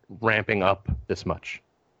remember it ramping up this much.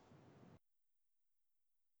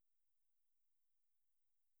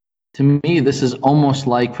 To me, this is almost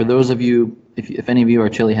like, for those of you, if any of you are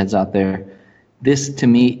chili heads out there, this to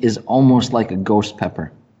me is almost like a ghost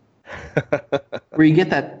pepper. Where you get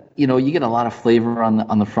that, you know, you get a lot of flavor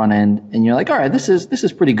on the front end, and you're like, all right, this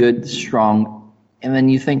is pretty good, this is strong, and then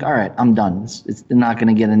you think, all right, I'm done. It's not going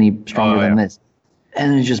to get any stronger than this,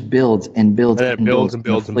 and it just builds and builds and builds and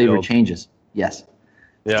the flavor changes. Yes,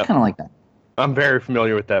 yeah, it's kind of like that. I'm very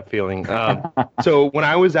familiar with that feeling. So when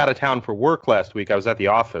I was out of town for work last week, I was at the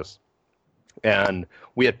office, and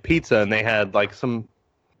we had pizza, and they had some,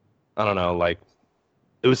 I don't know,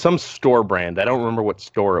 it was some store brand. I don't remember what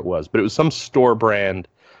store it was, but it was some store brand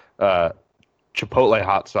Chipotle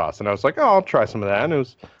hot sauce. And I was like, oh, I'll try some of that. And it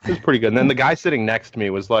was pretty good. And then the guy sitting next to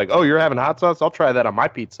me was like, oh, you're having hot sauce? I'll try that on my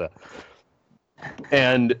pizza.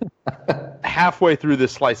 And halfway through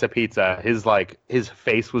this slice of pizza, his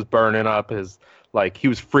face was burning up. He was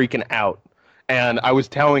freaking out. And I was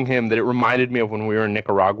telling him that it reminded me of when we were in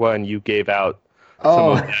Nicaragua and you gave out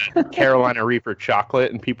some of that Carolina Reaper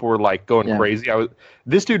chocolate, and people were going crazy.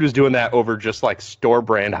 This dude was doing that over just store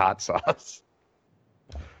brand hot sauce.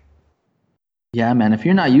 Yeah, man. If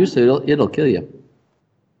you're not used to it, it'll kill you.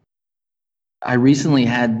 I recently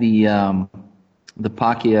had the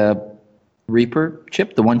Pakia Reaper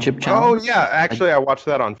chip, the one chip challenge. Oh yeah, actually, I watched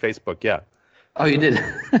that on Facebook. Yeah. Oh, you did?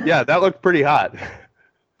 Yeah, that looked pretty hot.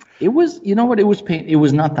 It was. You know what? It was It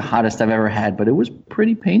was not the hottest I've ever had, but it was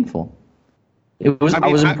pretty painful. It was. I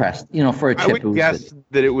was impressed. You know, for a chip, I would guess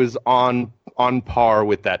that it was on par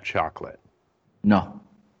with that chocolate. No.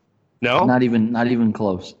 Not even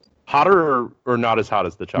close. Hotter or not as hot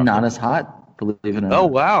as the chocolate? Not as hot, believe it or not. Oh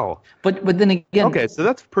wow! But then again, okay, so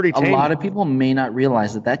that's pretty tame. A lot of people may not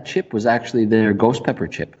realize that chip was actually their ghost pepper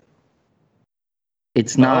chip.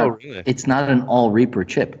 It's not. Oh, really? It's not an all Reaper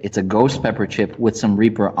chip. It's a ghost pepper chip with some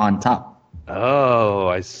Reaper on top. Oh,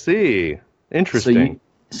 I see. Interesting.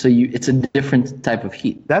 So it's a different type of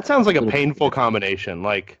heat. That sounds like a painful combination.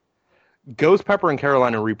 Ghost pepper and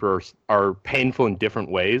Carolina Reaper are painful in different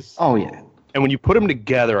ways. Oh yeah. And when you put them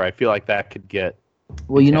together, I feel like that could get.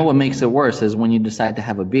 Well, you know what makes it worse is when you decide to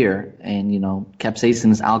have a beer, and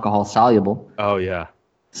capsaicin is alcohol soluble. Oh yeah.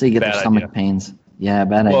 So you get the stomach pains. Yeah,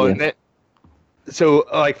 bad idea.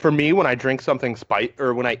 So for me, when I drink something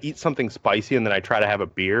or when I eat something spicy, and then I try to have a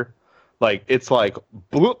beer, it's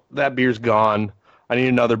bloop, that beer's gone. I need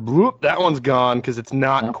another bloop, that one's gone because it's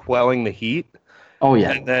not quelling the heat. Oh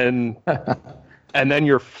yeah. And then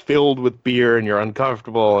you're filled with beer and you're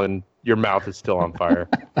uncomfortable and your mouth is still on fire.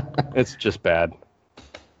 It's just bad.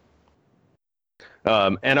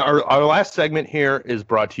 And our last segment here is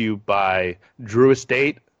brought to you by Drew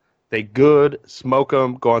Estate. They good, smoke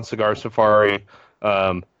them, go on Cigar Safari.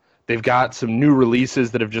 They've got some new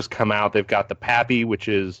releases that have just come out. They've got the Pappy, which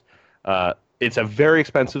is it's a very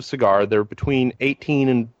expensive cigar. They're between $18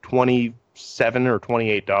 and $27 or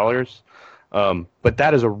 $28. But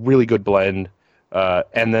that is a really good blend.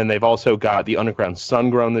 And then they've also got the Underground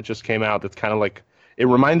Sun-Grown that just came out. That's kind of it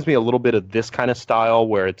reminds me a little bit of this kind of style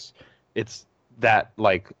where it's that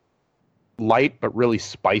light but really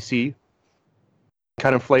spicy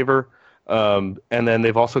kind of flavor. And then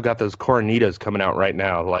they've also got those Coronitas coming out right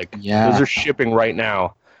now. Those are shipping right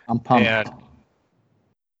now. I'm pumped. And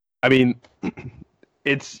I mean,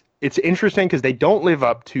 it's interesting because they don't live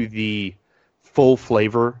up to the full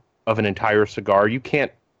flavor of an entire cigar. You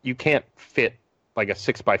can't fit like a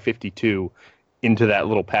 6x52 into that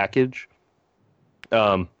little package.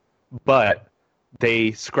 But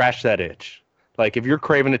they scratch that itch. Like if you're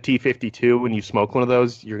craving a T52 when you smoke one of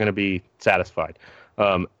those, you're going to be satisfied.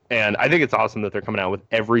 And I think it's awesome that they're coming out with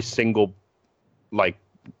every single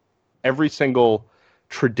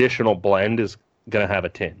traditional blend is going to have a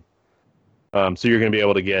tin. So you're going to be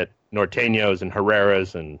able to get Norteños and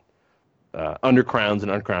Herreras and Undercrowns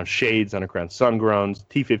and Undercrown Shades, Undercrown Sun-Growns,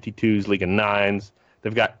 T52s, Liga 9s.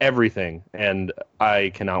 They've got everything, and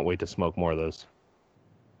I cannot wait to smoke more of those.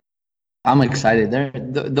 I'm excited.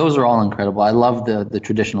 Those are all incredible. I love the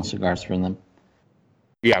traditional cigars from them.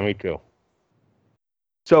 Yeah, me too.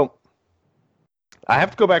 So I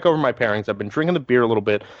have to go back over my pairings. I've been drinking the beer a little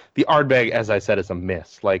bit. The Ardbeg, as I said, is a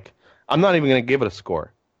miss. Like, I'm not even going to give it a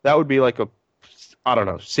score. That would be like a, I don't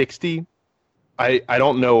know, 60. I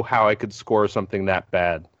don't know how I could score something that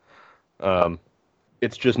bad.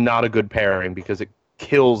 It's just not a good pairing because it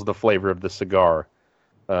kills the flavor of the cigar.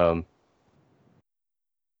 I'm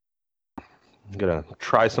going to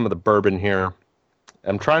try some of the bourbon here.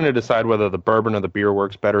 I'm trying to decide whether the bourbon or the beer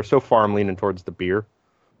works better. So far, I'm leaning towards the beer.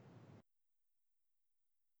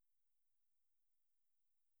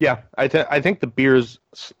 Yeah, I think the beer's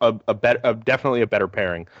definitely a better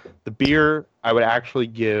pairing. The beer, I would actually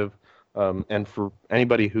give, and for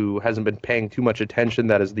anybody who hasn't been paying too much attention,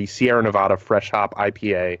 that is the Sierra Nevada Fresh Hop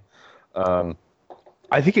IPA.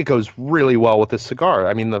 I think it goes really well with this cigar.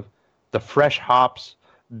 I mean, the fresh hops,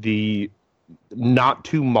 the not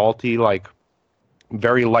too malty, like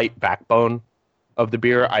very light backbone of the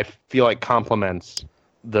beer, I feel like complements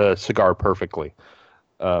the cigar perfectly.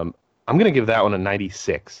 I'm going to give that one a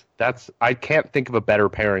 96. I can't think of a better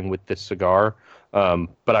pairing with this cigar,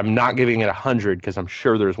 but I'm not giving it 100 because I'm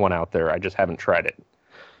sure there's one out there. I just haven't tried it.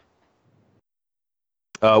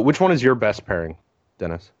 Which one is your best pairing,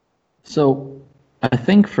 Dennis? So I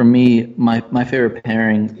think for me, my favorite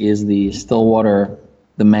pairing is the Stillwater,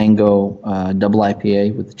 the mango double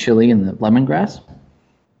IPA with the chili and the lemongrass.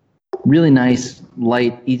 Really nice,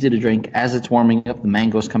 light, easy to drink. As it's warming up, the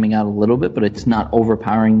mango's coming out a little bit, but it's not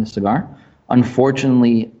overpowering the cigar.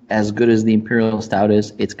 Unfortunately, as good as the Imperial Stout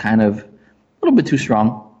is, it's kind of a little bit too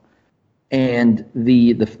strong. And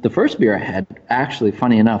the first beer I had, actually,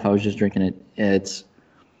 funny enough, I was just drinking it. It's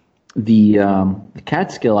the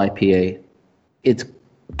Catskill IPA. It's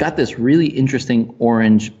got this really interesting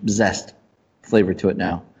orange zest flavor to it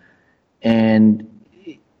now. And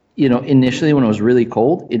initially when it was really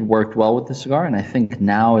cold, it worked well with the cigar, and I think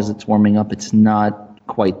now as it's warming up, it's not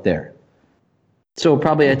quite there. So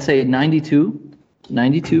probably I'd say 92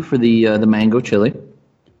 for the mango chili.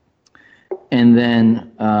 And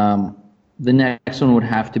then the next one would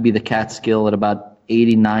have to be the Catskill at about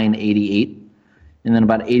 89, 88. And then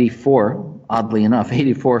about 84, oddly enough,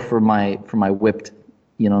 84 for my whipped,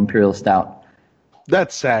 Imperial Stout.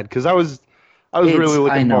 That's sad, because I was really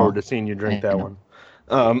looking forward to seeing you drink that one.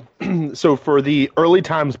 So for the early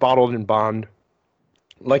times bottled in bond,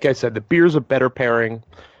 like I said, the beer's a better pairing.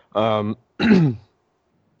 As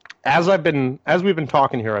we've been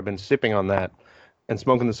talking here, I've been sipping on that and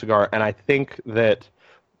smoking the cigar, and I think that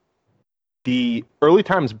the early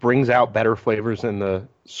times brings out better flavors in the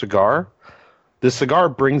cigar. The cigar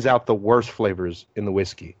brings out the worst flavors in the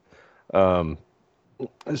whiskey. So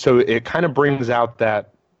it kind of brings out that,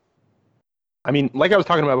 I mean, like I was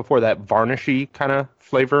talking about before, that varnishy kind of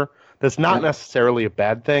flavor. That's not necessarily a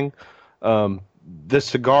bad thing. The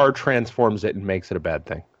cigar transforms it and makes it a bad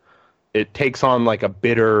thing. It takes on like a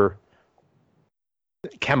bitter,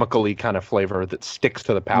 chemically kind of flavor that sticks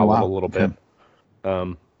to the palate a little bit.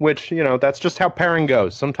 Which, that's just how pairing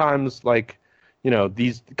goes. Sometimes,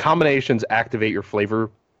 these combinations activate your flavor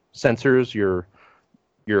sensors, your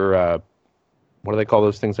what do they call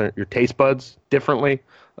those things? Your taste buds differently.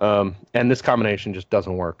 And this combination just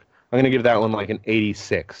doesn't work. I'm going to give that one like an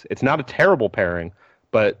 86. It's not a terrible pairing,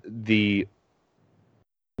 but the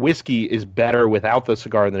whiskey is better without the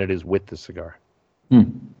cigar than it is with the cigar.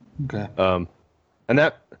 Okay. And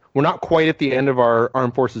that we're not quite at the end of our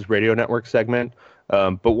Armed Forces Radio Network segment,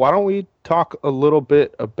 but why don't we talk a little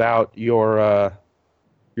bit about your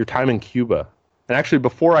time in Cuba? And actually,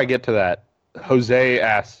 before I get to that, Jose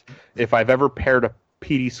asks if I've ever paired a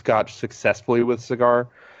peaty Scotch successfully with cigar.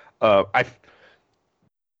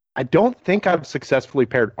 I don't think I've successfully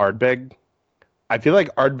paired Ardbeg. I feel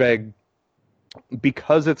like Ardbeg,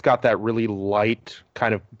 because it's got that really light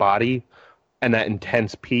kind of body and that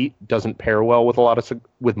intense peat, doesn't pair well with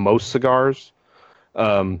with most cigars.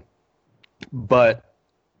 But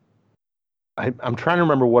I'm trying to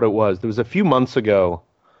remember what it was. There was a few months ago.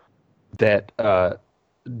 that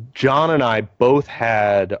John and I both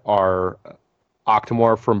had our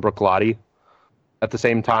Octomore from Bruichladdich at the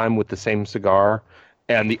same time with the same cigar,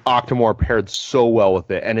 and the Octomore paired so well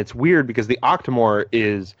with it. And it's weird because the Octomore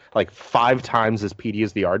is like 5 times as peaty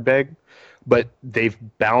as the Ardbeg, but they've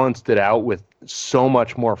balanced it out with so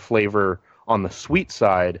much more flavor on the sweet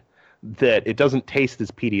side that it doesn't taste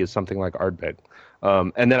as peaty as something like Ardbeg.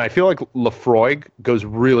 And then I feel like Laphroaig goes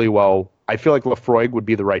really well. I feel like Laphroaig would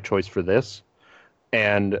be the right choice for this.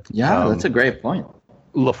 And yeah, that's a great point.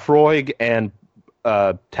 Laphroaig and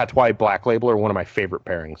Tatuai Black Label are one of my favorite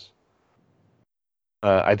pairings.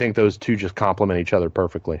 I think those two just complement each other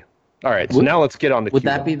perfectly. All right, so now let's get on to Would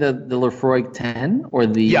Cuba. that be the Laphroaig 10 or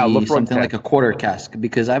the Laphroaig something 10. like a quarter cask?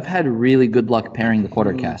 Because I've had really good luck pairing the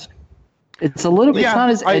quarter cask. It's a little bit, it's not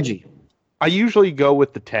as edgy. I usually go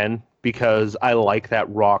with the 10 because I like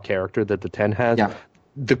that raw character that the 10 has. Yeah.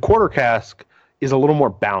 The quarter cask is a little more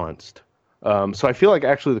balanced. So I feel like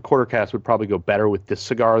actually the quarter cask would probably go better with this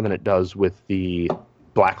cigar than it does with the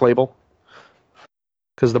Black Label.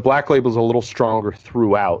 Because the Black Label is a little stronger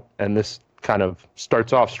throughout, and this kind of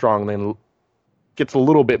starts off strong, then gets a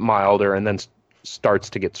little bit milder, and then starts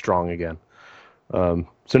to get strong again. So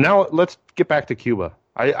now let's get back to Cuba.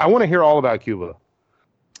 I want to hear all about Cuba.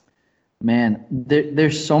 Man,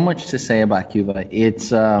 there's so much to say about Cuba. It's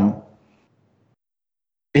such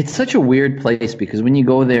a weird place because when you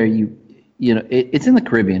go there, it's in the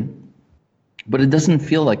Caribbean, but it doesn't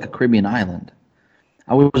feel like a Caribbean island.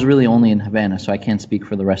 I was really only in Havana, so I can't speak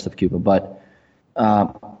for the rest of Cuba, but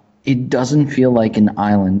it doesn't feel like an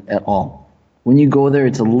island at all. When you go there,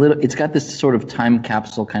 it's got this sort of time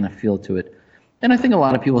capsule kind of feel to it. And I think a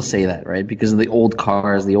lot of people say that, right? Because of the old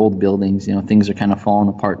cars, the old buildings, things are kind of falling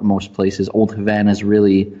apart in most places. Old Havana is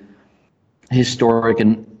really historic,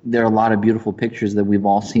 and there are a lot of beautiful pictures that we've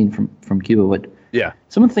all seen from Cuba. But yeah,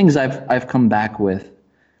 some of the things I've come back with,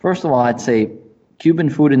 first of all, I'd say Cuban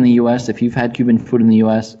food in the U.S., if you've had Cuban food in the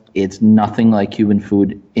U.S., it's nothing like Cuban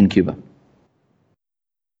food in Cuba.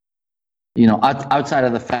 Outside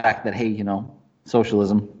of the fact that, hey,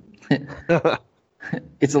 socialism,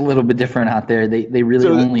 it's a little bit different out there. They really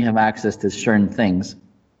only have access to certain things.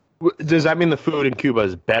 Does that mean the food in Cuba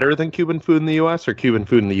is better than Cuban food in the U.S., or Cuban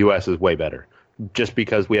food in the U.S. is way better, just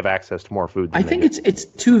because we have access to more food? I think it's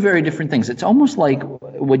two very different things. It's almost like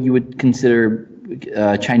what you would consider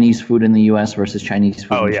Chinese food in the U.S. versus Chinese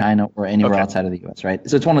food in China or anywhere outside of the U.S., right?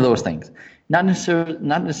 So it's one of those things. Not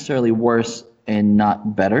necessarily worse and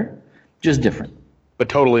not better, just different. But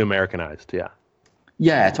totally Americanized, yeah.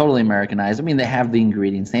 Yeah, totally Americanized. I mean, they have the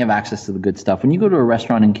ingredients. They have access to the good stuff. When you go to a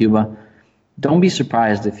restaurant in Cuba, don't be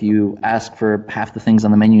surprised if you ask for half the things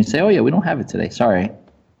on the menu and say, oh, yeah, we don't have it today. Sorry.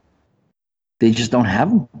 They just don't have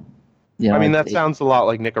them. That sounds a lot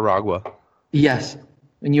like Nicaragua. Yes.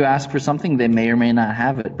 When you ask for something, they may or may not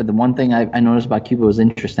have it. But the one thing I noticed about Cuba was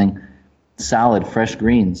interesting. Salad, fresh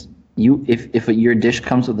greens. If your dish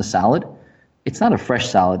comes with a salad, it's not a fresh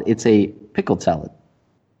salad. It's a pickled salad.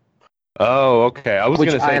 Oh, okay. I was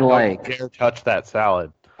going to say, don't dare touch that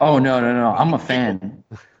salad. Oh, no. I'm a fan.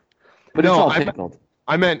 But it's all pickled.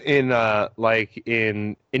 I meant in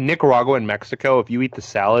Nicaragua and Mexico, if you eat the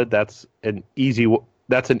salad, that's an easy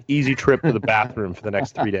trip to the bathroom for the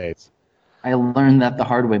next 3 days. I learned that the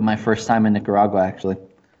hard way my first time in Nicaragua, actually.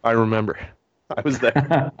 I remember. I was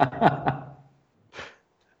there.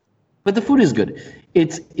 But the food is good.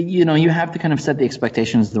 It's, you have to kind of set the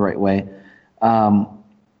expectations the right way.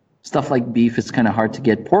 Stuff like beef is kind of hard to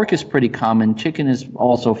get. Pork is pretty common. Chicken is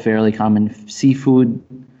also fairly common. Seafood,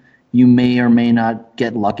 you may or may not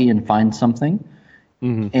get lucky and find something.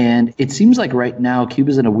 Mm-hmm. And it seems like right now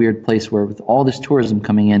Cuba's in a weird place where with all this tourism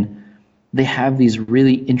coming in, they have these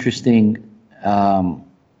really interesting,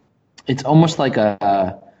 it's almost like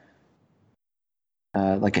a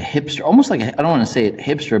hipster, almost like I don't want to say it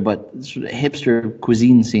hipster, but sort of hipster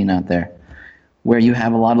cuisine scene out there, where you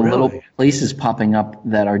have a lot of little places popping up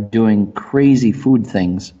that are doing crazy food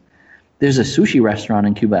things. There's a sushi restaurant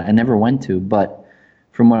in Cuba I never went to, but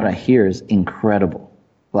from what I hear is incredible.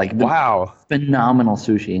 Wow. Phenomenal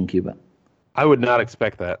sushi in Cuba. I would not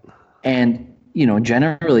expect that. And,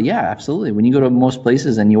 generally, yeah, absolutely. When you go to most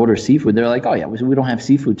places and you order seafood, they're like, oh, yeah, we don't have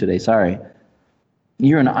seafood today, sorry.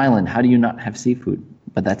 You're an island. How do you not have seafood?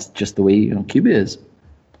 But that's just the way Cuba is.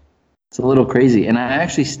 It's a little crazy. And I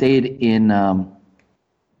actually stayed in a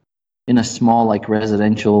small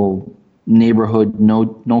residential neighborhood,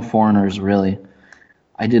 no foreigners really.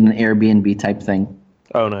 I did an Airbnb type thing.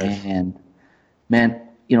 Oh, nice. And man,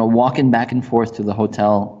 walking back and forth to the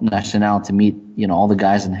Hotel Nacional to meet all the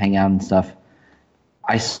guys and hang out and stuff.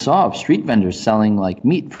 I saw street vendors selling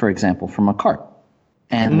meat, for example, from a cart.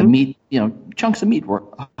 And the meat chunks of meat were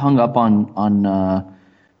hung up on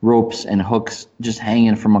ropes and hooks, just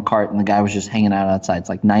hanging from a cart, and the guy was just hanging out outside. It's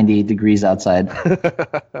like 98 degrees outside.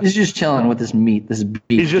 He's just chilling with this meat, this beef.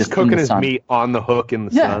 He's just cooking his meat on the hook in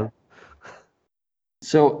the sun.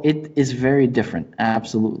 So it is very different,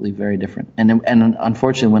 absolutely very different. And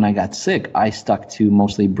unfortunately, when I got sick, I stuck to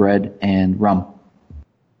mostly bread and rum.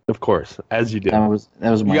 Of course, as you do. That was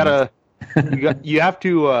my you have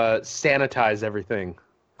to sanitize everything.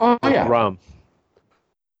 Oh yeah, rum.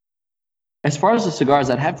 As far as the cigars,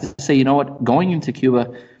 I'd have to say, you know what? Going into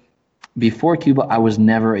Cuba, before Cuba, I was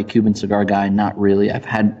never a Cuban cigar guy. Not really. I've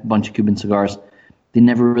had a bunch of Cuban cigars. They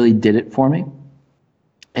never really did it for me,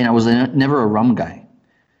 and I was never a rum guy.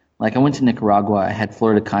 Like I went to Nicaragua, I had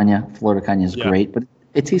Flor de Caña. Flor de Caña is great, but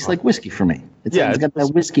it tastes like whiskey for me. It's got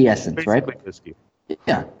that whiskey essence, right? Whiskey.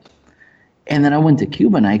 Yeah. And then I went to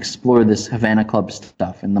Cuba and I explored this Havana Club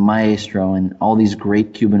stuff and the Maestro and all these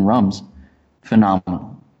great Cuban rums.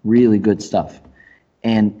 Phenomenal. Really good stuff.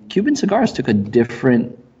 And Cuban cigars took a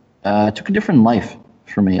different life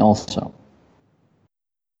for me also.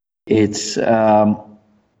 It's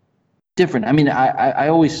different. I mean, I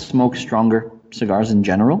always smoke stronger cigars in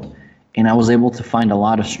general, and I was able to find a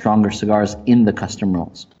lot of stronger cigars in the custom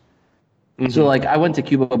rolls. Mm-hmm. So like I went to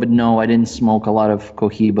Cuba, but no, I didn't smoke a lot of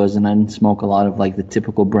Cohibas, and I didn't smoke a lot of like the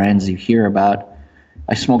typical brands you hear about.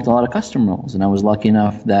 I smoked a lot of custom rolls, and I was lucky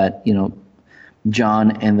enough that,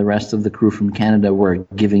 John and the rest of the crew from Canada were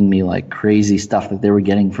giving me like crazy stuff that they were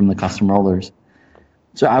getting from the custom rollers.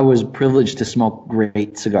 So I was privileged to smoke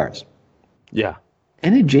great cigars. Yeah.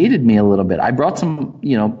 And it jaded me a little bit. I brought some,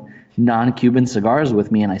 non-Cuban cigars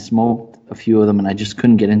with me, and I smoked a few of them, and I just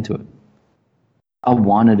couldn't get into it. I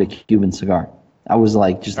wanted a Cuban cigar. I was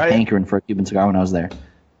like just hankering for a Cuban cigar when I was there.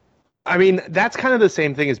 I mean, that's kind of the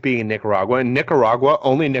same thing as being in Nicaragua. In Nicaragua,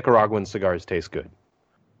 only Nicaraguan cigars taste good.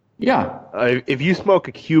 Yeah. If you smoke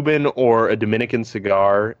a Cuban or a Dominican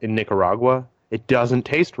cigar in Nicaragua, it doesn't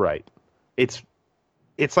taste right. It's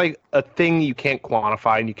like a thing you can't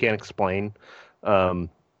quantify and you can't explain. But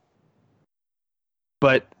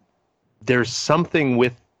there's something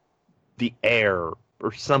with the air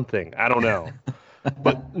or something. I don't know.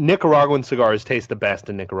 But Nicaraguan cigars taste the best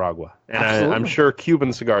in Nicaragua. And I'm sure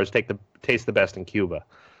Cuban cigars taste the best in Cuba.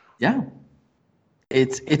 Yeah.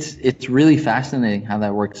 It's really fascinating how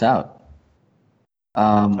that works out.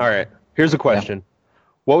 All right. Here's a question. Yeah.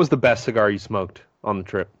 What was the best cigar you smoked on the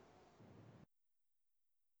trip?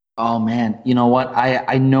 Oh, man. You know what?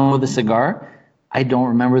 I know the cigar. I don't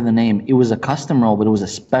remember the name. It was a custom roll, but it was a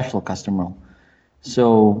special custom roll.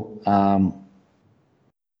 So,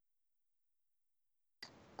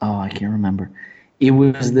 I can't remember. It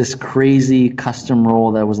was this crazy custom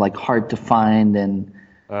roll that was like hard to find, and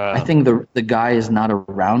I think the guy is not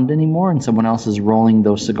around anymore, and someone else is rolling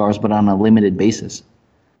those cigars, but on a limited basis.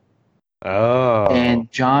 Oh.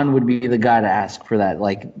 And John would be the guy to ask for that.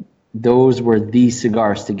 Like, those were the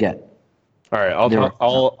cigars to get. All right,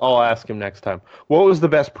 I'll ask him next time. What was the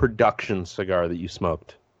best production cigar that you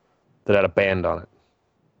smoked that had a band on it?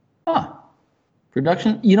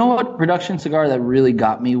 Production. You know what? Production cigar that really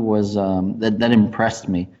got me was that impressed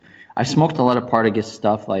me. I smoked a lot of Partagas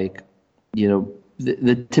stuff, like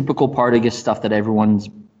the typical Partagas stuff that everyone's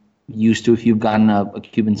used to. If you've gotten a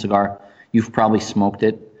Cuban cigar, you've probably smoked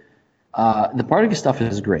it. The Partagas stuff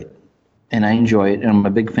is great, and I enjoy it, and I'm a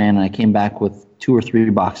big fan. And I came back with 2 or 3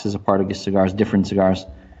 boxes of Partagas cigars, different cigars.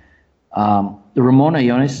 The Ramon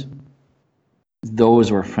Allones,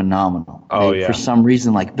 those were phenomenal. Yeah. For some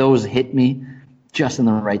reason, like those hit me just in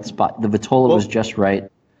the right spot. The Vitola was just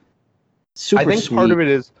right. Super sweet. I think sweet. Part of it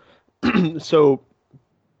is so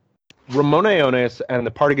Ramon Allones and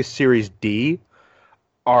the Partagas Series D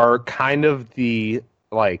are kind of the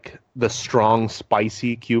strong,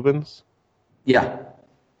 spicy Cubans. Yeah.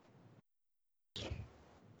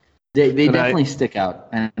 They definitely stick out,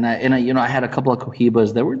 and I had a couple of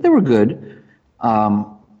Cohibas that were good,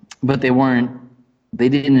 but they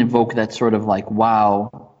didn't evoke that sort of like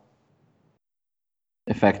wow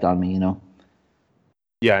effect on me,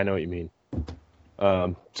 Yeah, I know what you mean.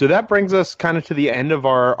 So that brings us kind of to the end of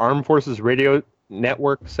our Armed Forces Radio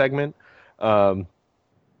Network segment.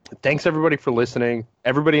 Thanks everybody for listening.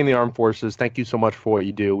 Everybody in the Armed Forces, thank you so much for what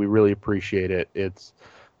you do. We really appreciate it. It's,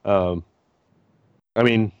 I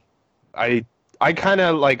kind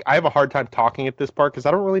of I have a hard time talking at this part because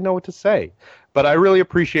I don't really know what to say, but I really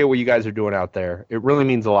appreciate what you guys are doing out there. It really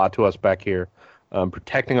means a lot to us back here,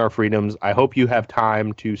 protecting our freedoms. I hope you have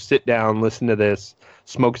time to sit down, listen to this,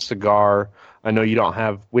 smoke a cigar. I know you don't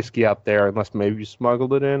have whiskey out there unless maybe you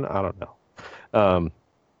smuggled it in. I don't know.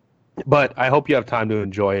 But I hope you have time to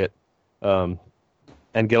enjoy it.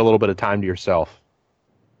 and get a little bit of time to yourself.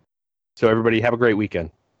 So everybody have a great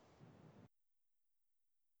weekend.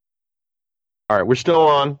 All right, we're still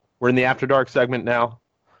on. We're in the After Dark segment now.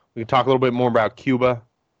 We can talk a little bit more about Cuba.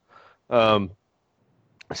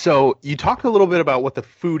 So you talked a little bit about what the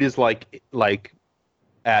food is like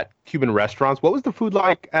at Cuban restaurants. What was the food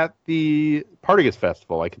like at the Partagas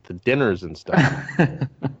Festival, like at the dinners and stuff?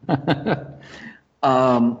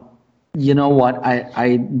 You know what?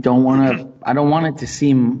 I don't want it to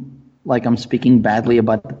seem like I'm speaking badly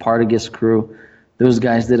about the Partagas crew. Those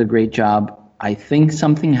guys did a great job. I think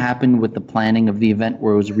something happened with the planning of the event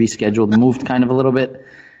where it was rescheduled, moved kind of a little bit.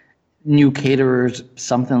 New caterers,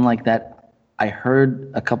 something like that. I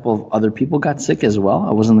heard a couple of other people got sick as well.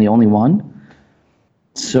 I wasn't the only one.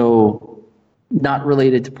 So not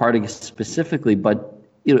related to Partagas specifically, but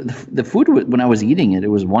the food, when I was eating it, it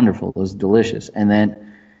was wonderful. It was delicious. And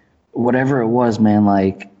then whatever it was, man,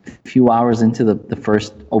 like a few hours into the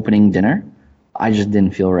first opening dinner, I just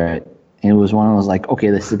didn't feel right. And it was one of those like,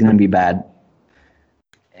 okay, this is going to be bad.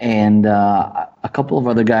 And a couple of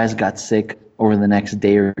other guys got sick over the next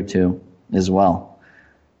day or two as well.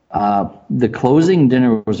 The closing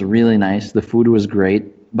dinner was really nice. The food was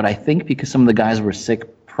great. But I think because some of the guys were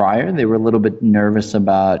sick prior, they were a little bit nervous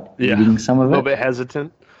about eating some of it. A little bit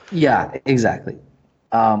hesitant. Yeah, exactly.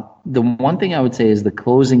 The one thing I would say is the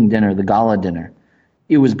closing dinner, the gala dinner,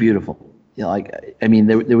 it was beautiful. You know,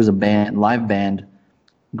 there was a live band,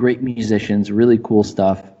 great musicians, really cool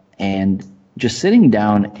stuff. And just sitting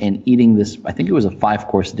down and eating this, I think it was a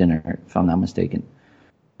 5-course dinner, if I'm not mistaken.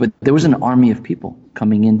 But there was an army of people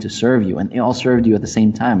coming in to serve you, and they all served you at the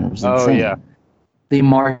same time. It was insane. Oh, yeah. They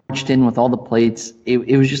marched in with all the plates.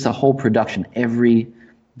 It was just a whole production. Every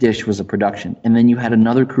dish was a production. And then you had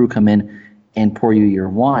another crew come in and pour you your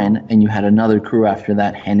wine, and you had another crew after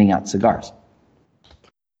that handing out cigars.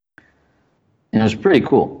 And it was pretty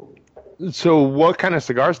cool. So what kind of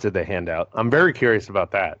cigars did they hand out? I'm very curious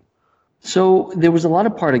about that. So there was a lot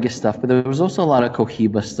of Partagas stuff, but there was also a lot of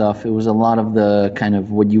Cohiba stuff. It was a lot of the kind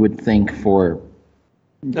of what you would think for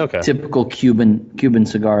typical Cuban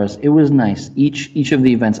cigars. It was nice. Each of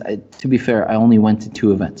the events, to be fair, I only went to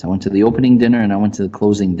 2 events. I went to the opening dinner and I went to the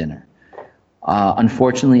closing dinner.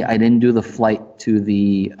 Unfortunately, I didn't do the flight to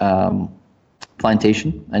the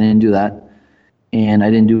plantation. I didn't do that. And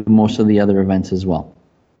I didn't do most of the other events as well.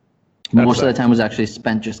 Most of the time was actually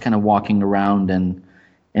spent just kind of walking around and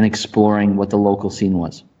exploring what the local scene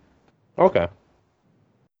was. Okay.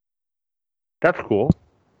 That's cool.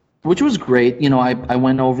 Which was great. You know, I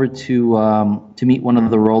went over to meet one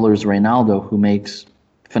of the rollers, Reynaldo, who makes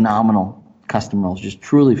phenomenal custom rolls, just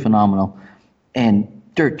truly phenomenal, and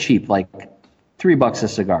dirt cheap, like $3 a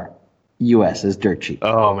cigar. US is dirt cheap.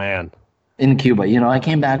 Oh, man. In Cuba. You know, I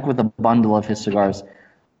came back with a bundle of his cigars.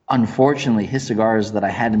 Unfortunately, his cigars that I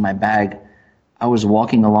had in my bag, I was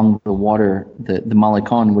walking along the water, the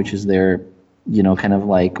Malecon, which is their, you know, kind of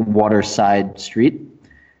like waterside street,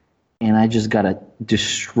 and I just got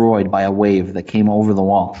destroyed by a wave that came over the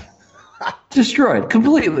wall. Destroyed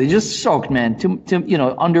completely, just soaked, man. To you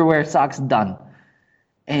know, underwear, socks, done.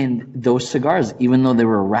 And those cigars, even though they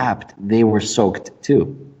were wrapped, they were soaked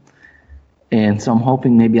too. And so I'm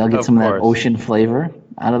hoping maybe I'll get some of that ocean flavor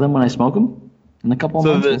out of them when I smoke them in a couple of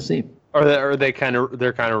months. We'll see. Are they kind of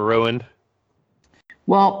ruined?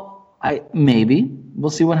 Well, maybe we'll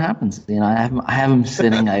see what happens. You know, I have them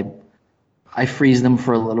sitting. I freeze them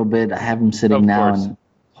for a little bit. I have them sitting now, and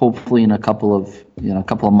hopefully in a couple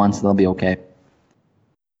of months they'll be okay.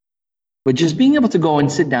 But just being able to go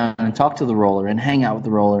and sit down and talk to the roller and hang out with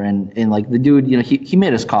the roller and like the dude, you know, he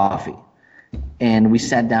made us coffee, and we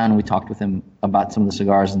sat down and we talked with him about some of the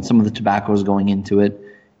cigars and some of the tobaccos going into it.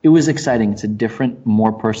 It was exciting. It's a different,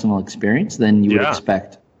 more personal experience than you would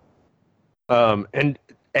expect. And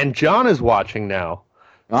John is watching now.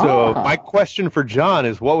 So my question for John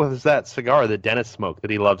is, what was that cigar that Dennis smoked that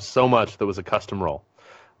he loved so much that was a custom roll?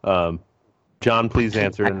 John, please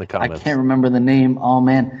answer in the comments. I can't remember the name. Oh,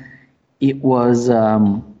 man. It was,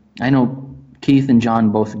 I know Keith and John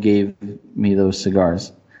both gave me those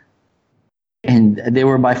cigars. And they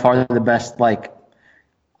were by far the best. Like,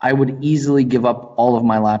 I would easily give up all of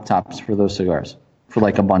my laptops for those cigars, for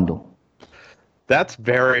like a bundle. That's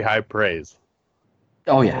very high praise.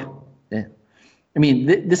 Oh, yeah. I mean,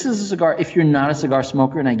 this is a cigar. If you're not a cigar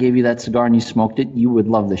smoker and I gave you that cigar and you smoked it, you would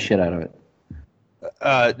love the shit out of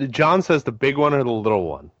it. John says the big one or the little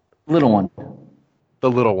one? Little one.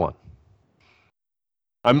 The little one.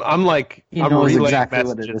 I'm like, I'm relaying exactly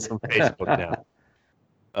messages from Facebook now.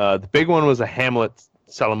 The big one was a Hamlet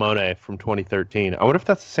Salamone from 2013. I wonder if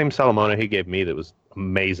that's the same Salamone he gave me that was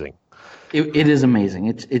amazing. It is amazing.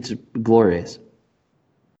 It's glorious.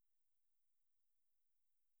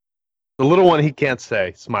 The little one he can't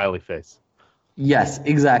say, smiley face. Yes,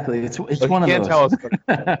 exactly. It's one of those. Can't tell us.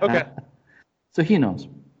 Okay. So he knows.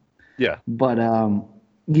 Yeah. But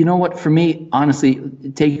you know what? For me, honestly,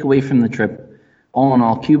 take away from the trip, all in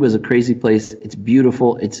all, Cuba is a crazy place. It's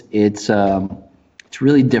beautiful. It's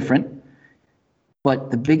really different.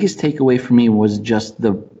 But the biggest takeaway for me was just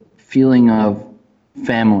the feeling of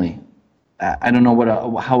family. I don't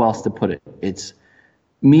know how else to put it. It's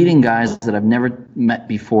meeting guys that I've never met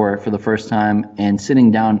before for the first time and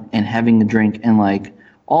sitting down and having a drink and like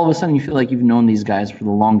all of a sudden you feel like you've known these guys for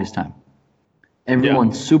the longest time.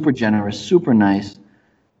 Everyone's super generous, super nice,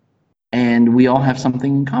 and we all have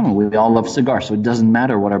something in common. We all love cigars, so it doesn't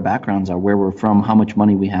matter what our backgrounds are, where we're from, how much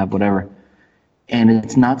money we have, whatever. And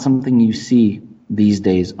it's not something you see these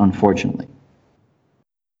days, unfortunately.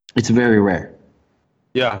 It's very rare.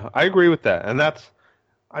 Yeah, I agree with that. And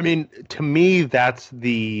to me, that's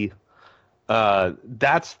the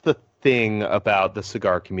thing about the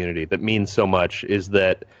cigar community that means so much, is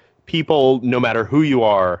that people, no matter who you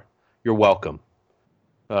are, you're welcome.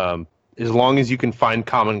 As long as you can find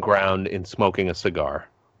common ground in smoking a cigar,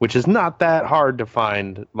 which is not that hard to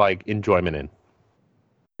find like enjoyment in,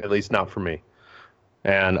 at least not for me.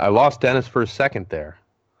 And I lost Dennis for a second there,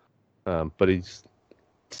 but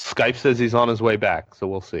Skype says he's on his way back, so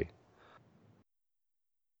we'll see.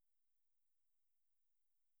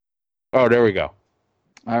 Oh, there we go.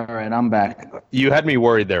 All right, I'm back. You had me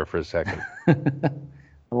worried there for a second. I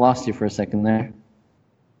lost you for a second there.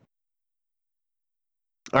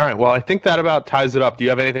 All right, well, I think that about ties it up. Do you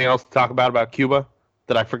have anything else to talk about Cuba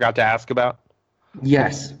that I forgot to ask about?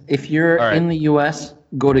 Yes. If you're in the U.S.,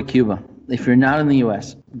 go to Cuba. If you're not in the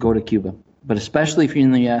U.S., go to Cuba. But especially if you're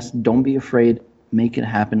in the U.S., don't be afraid. Make it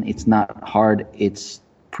happen. It's not hard. It's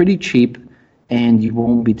pretty cheap, and you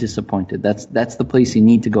won't be disappointed. That's the place you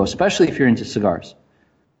need to go, especially if you're into cigars.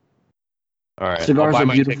 All right. Cigars are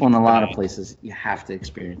beautiful in a lot of places. You have to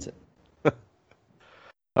experience it.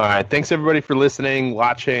 All right. Thanks, everybody, for listening,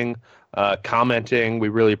 watching, commenting. We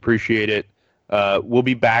really appreciate it. We'll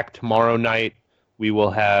be back tomorrow night. We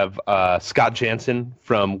will have Scott Jansen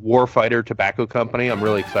from Warfighter Tobacco Company. I'm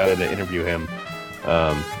really excited to interview him.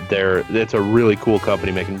 It's a really cool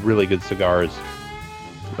company making really good cigars.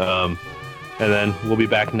 And then we'll be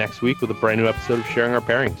back next week with a brand new episode of Sharing Our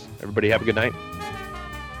Pairings. Everybody have a good night.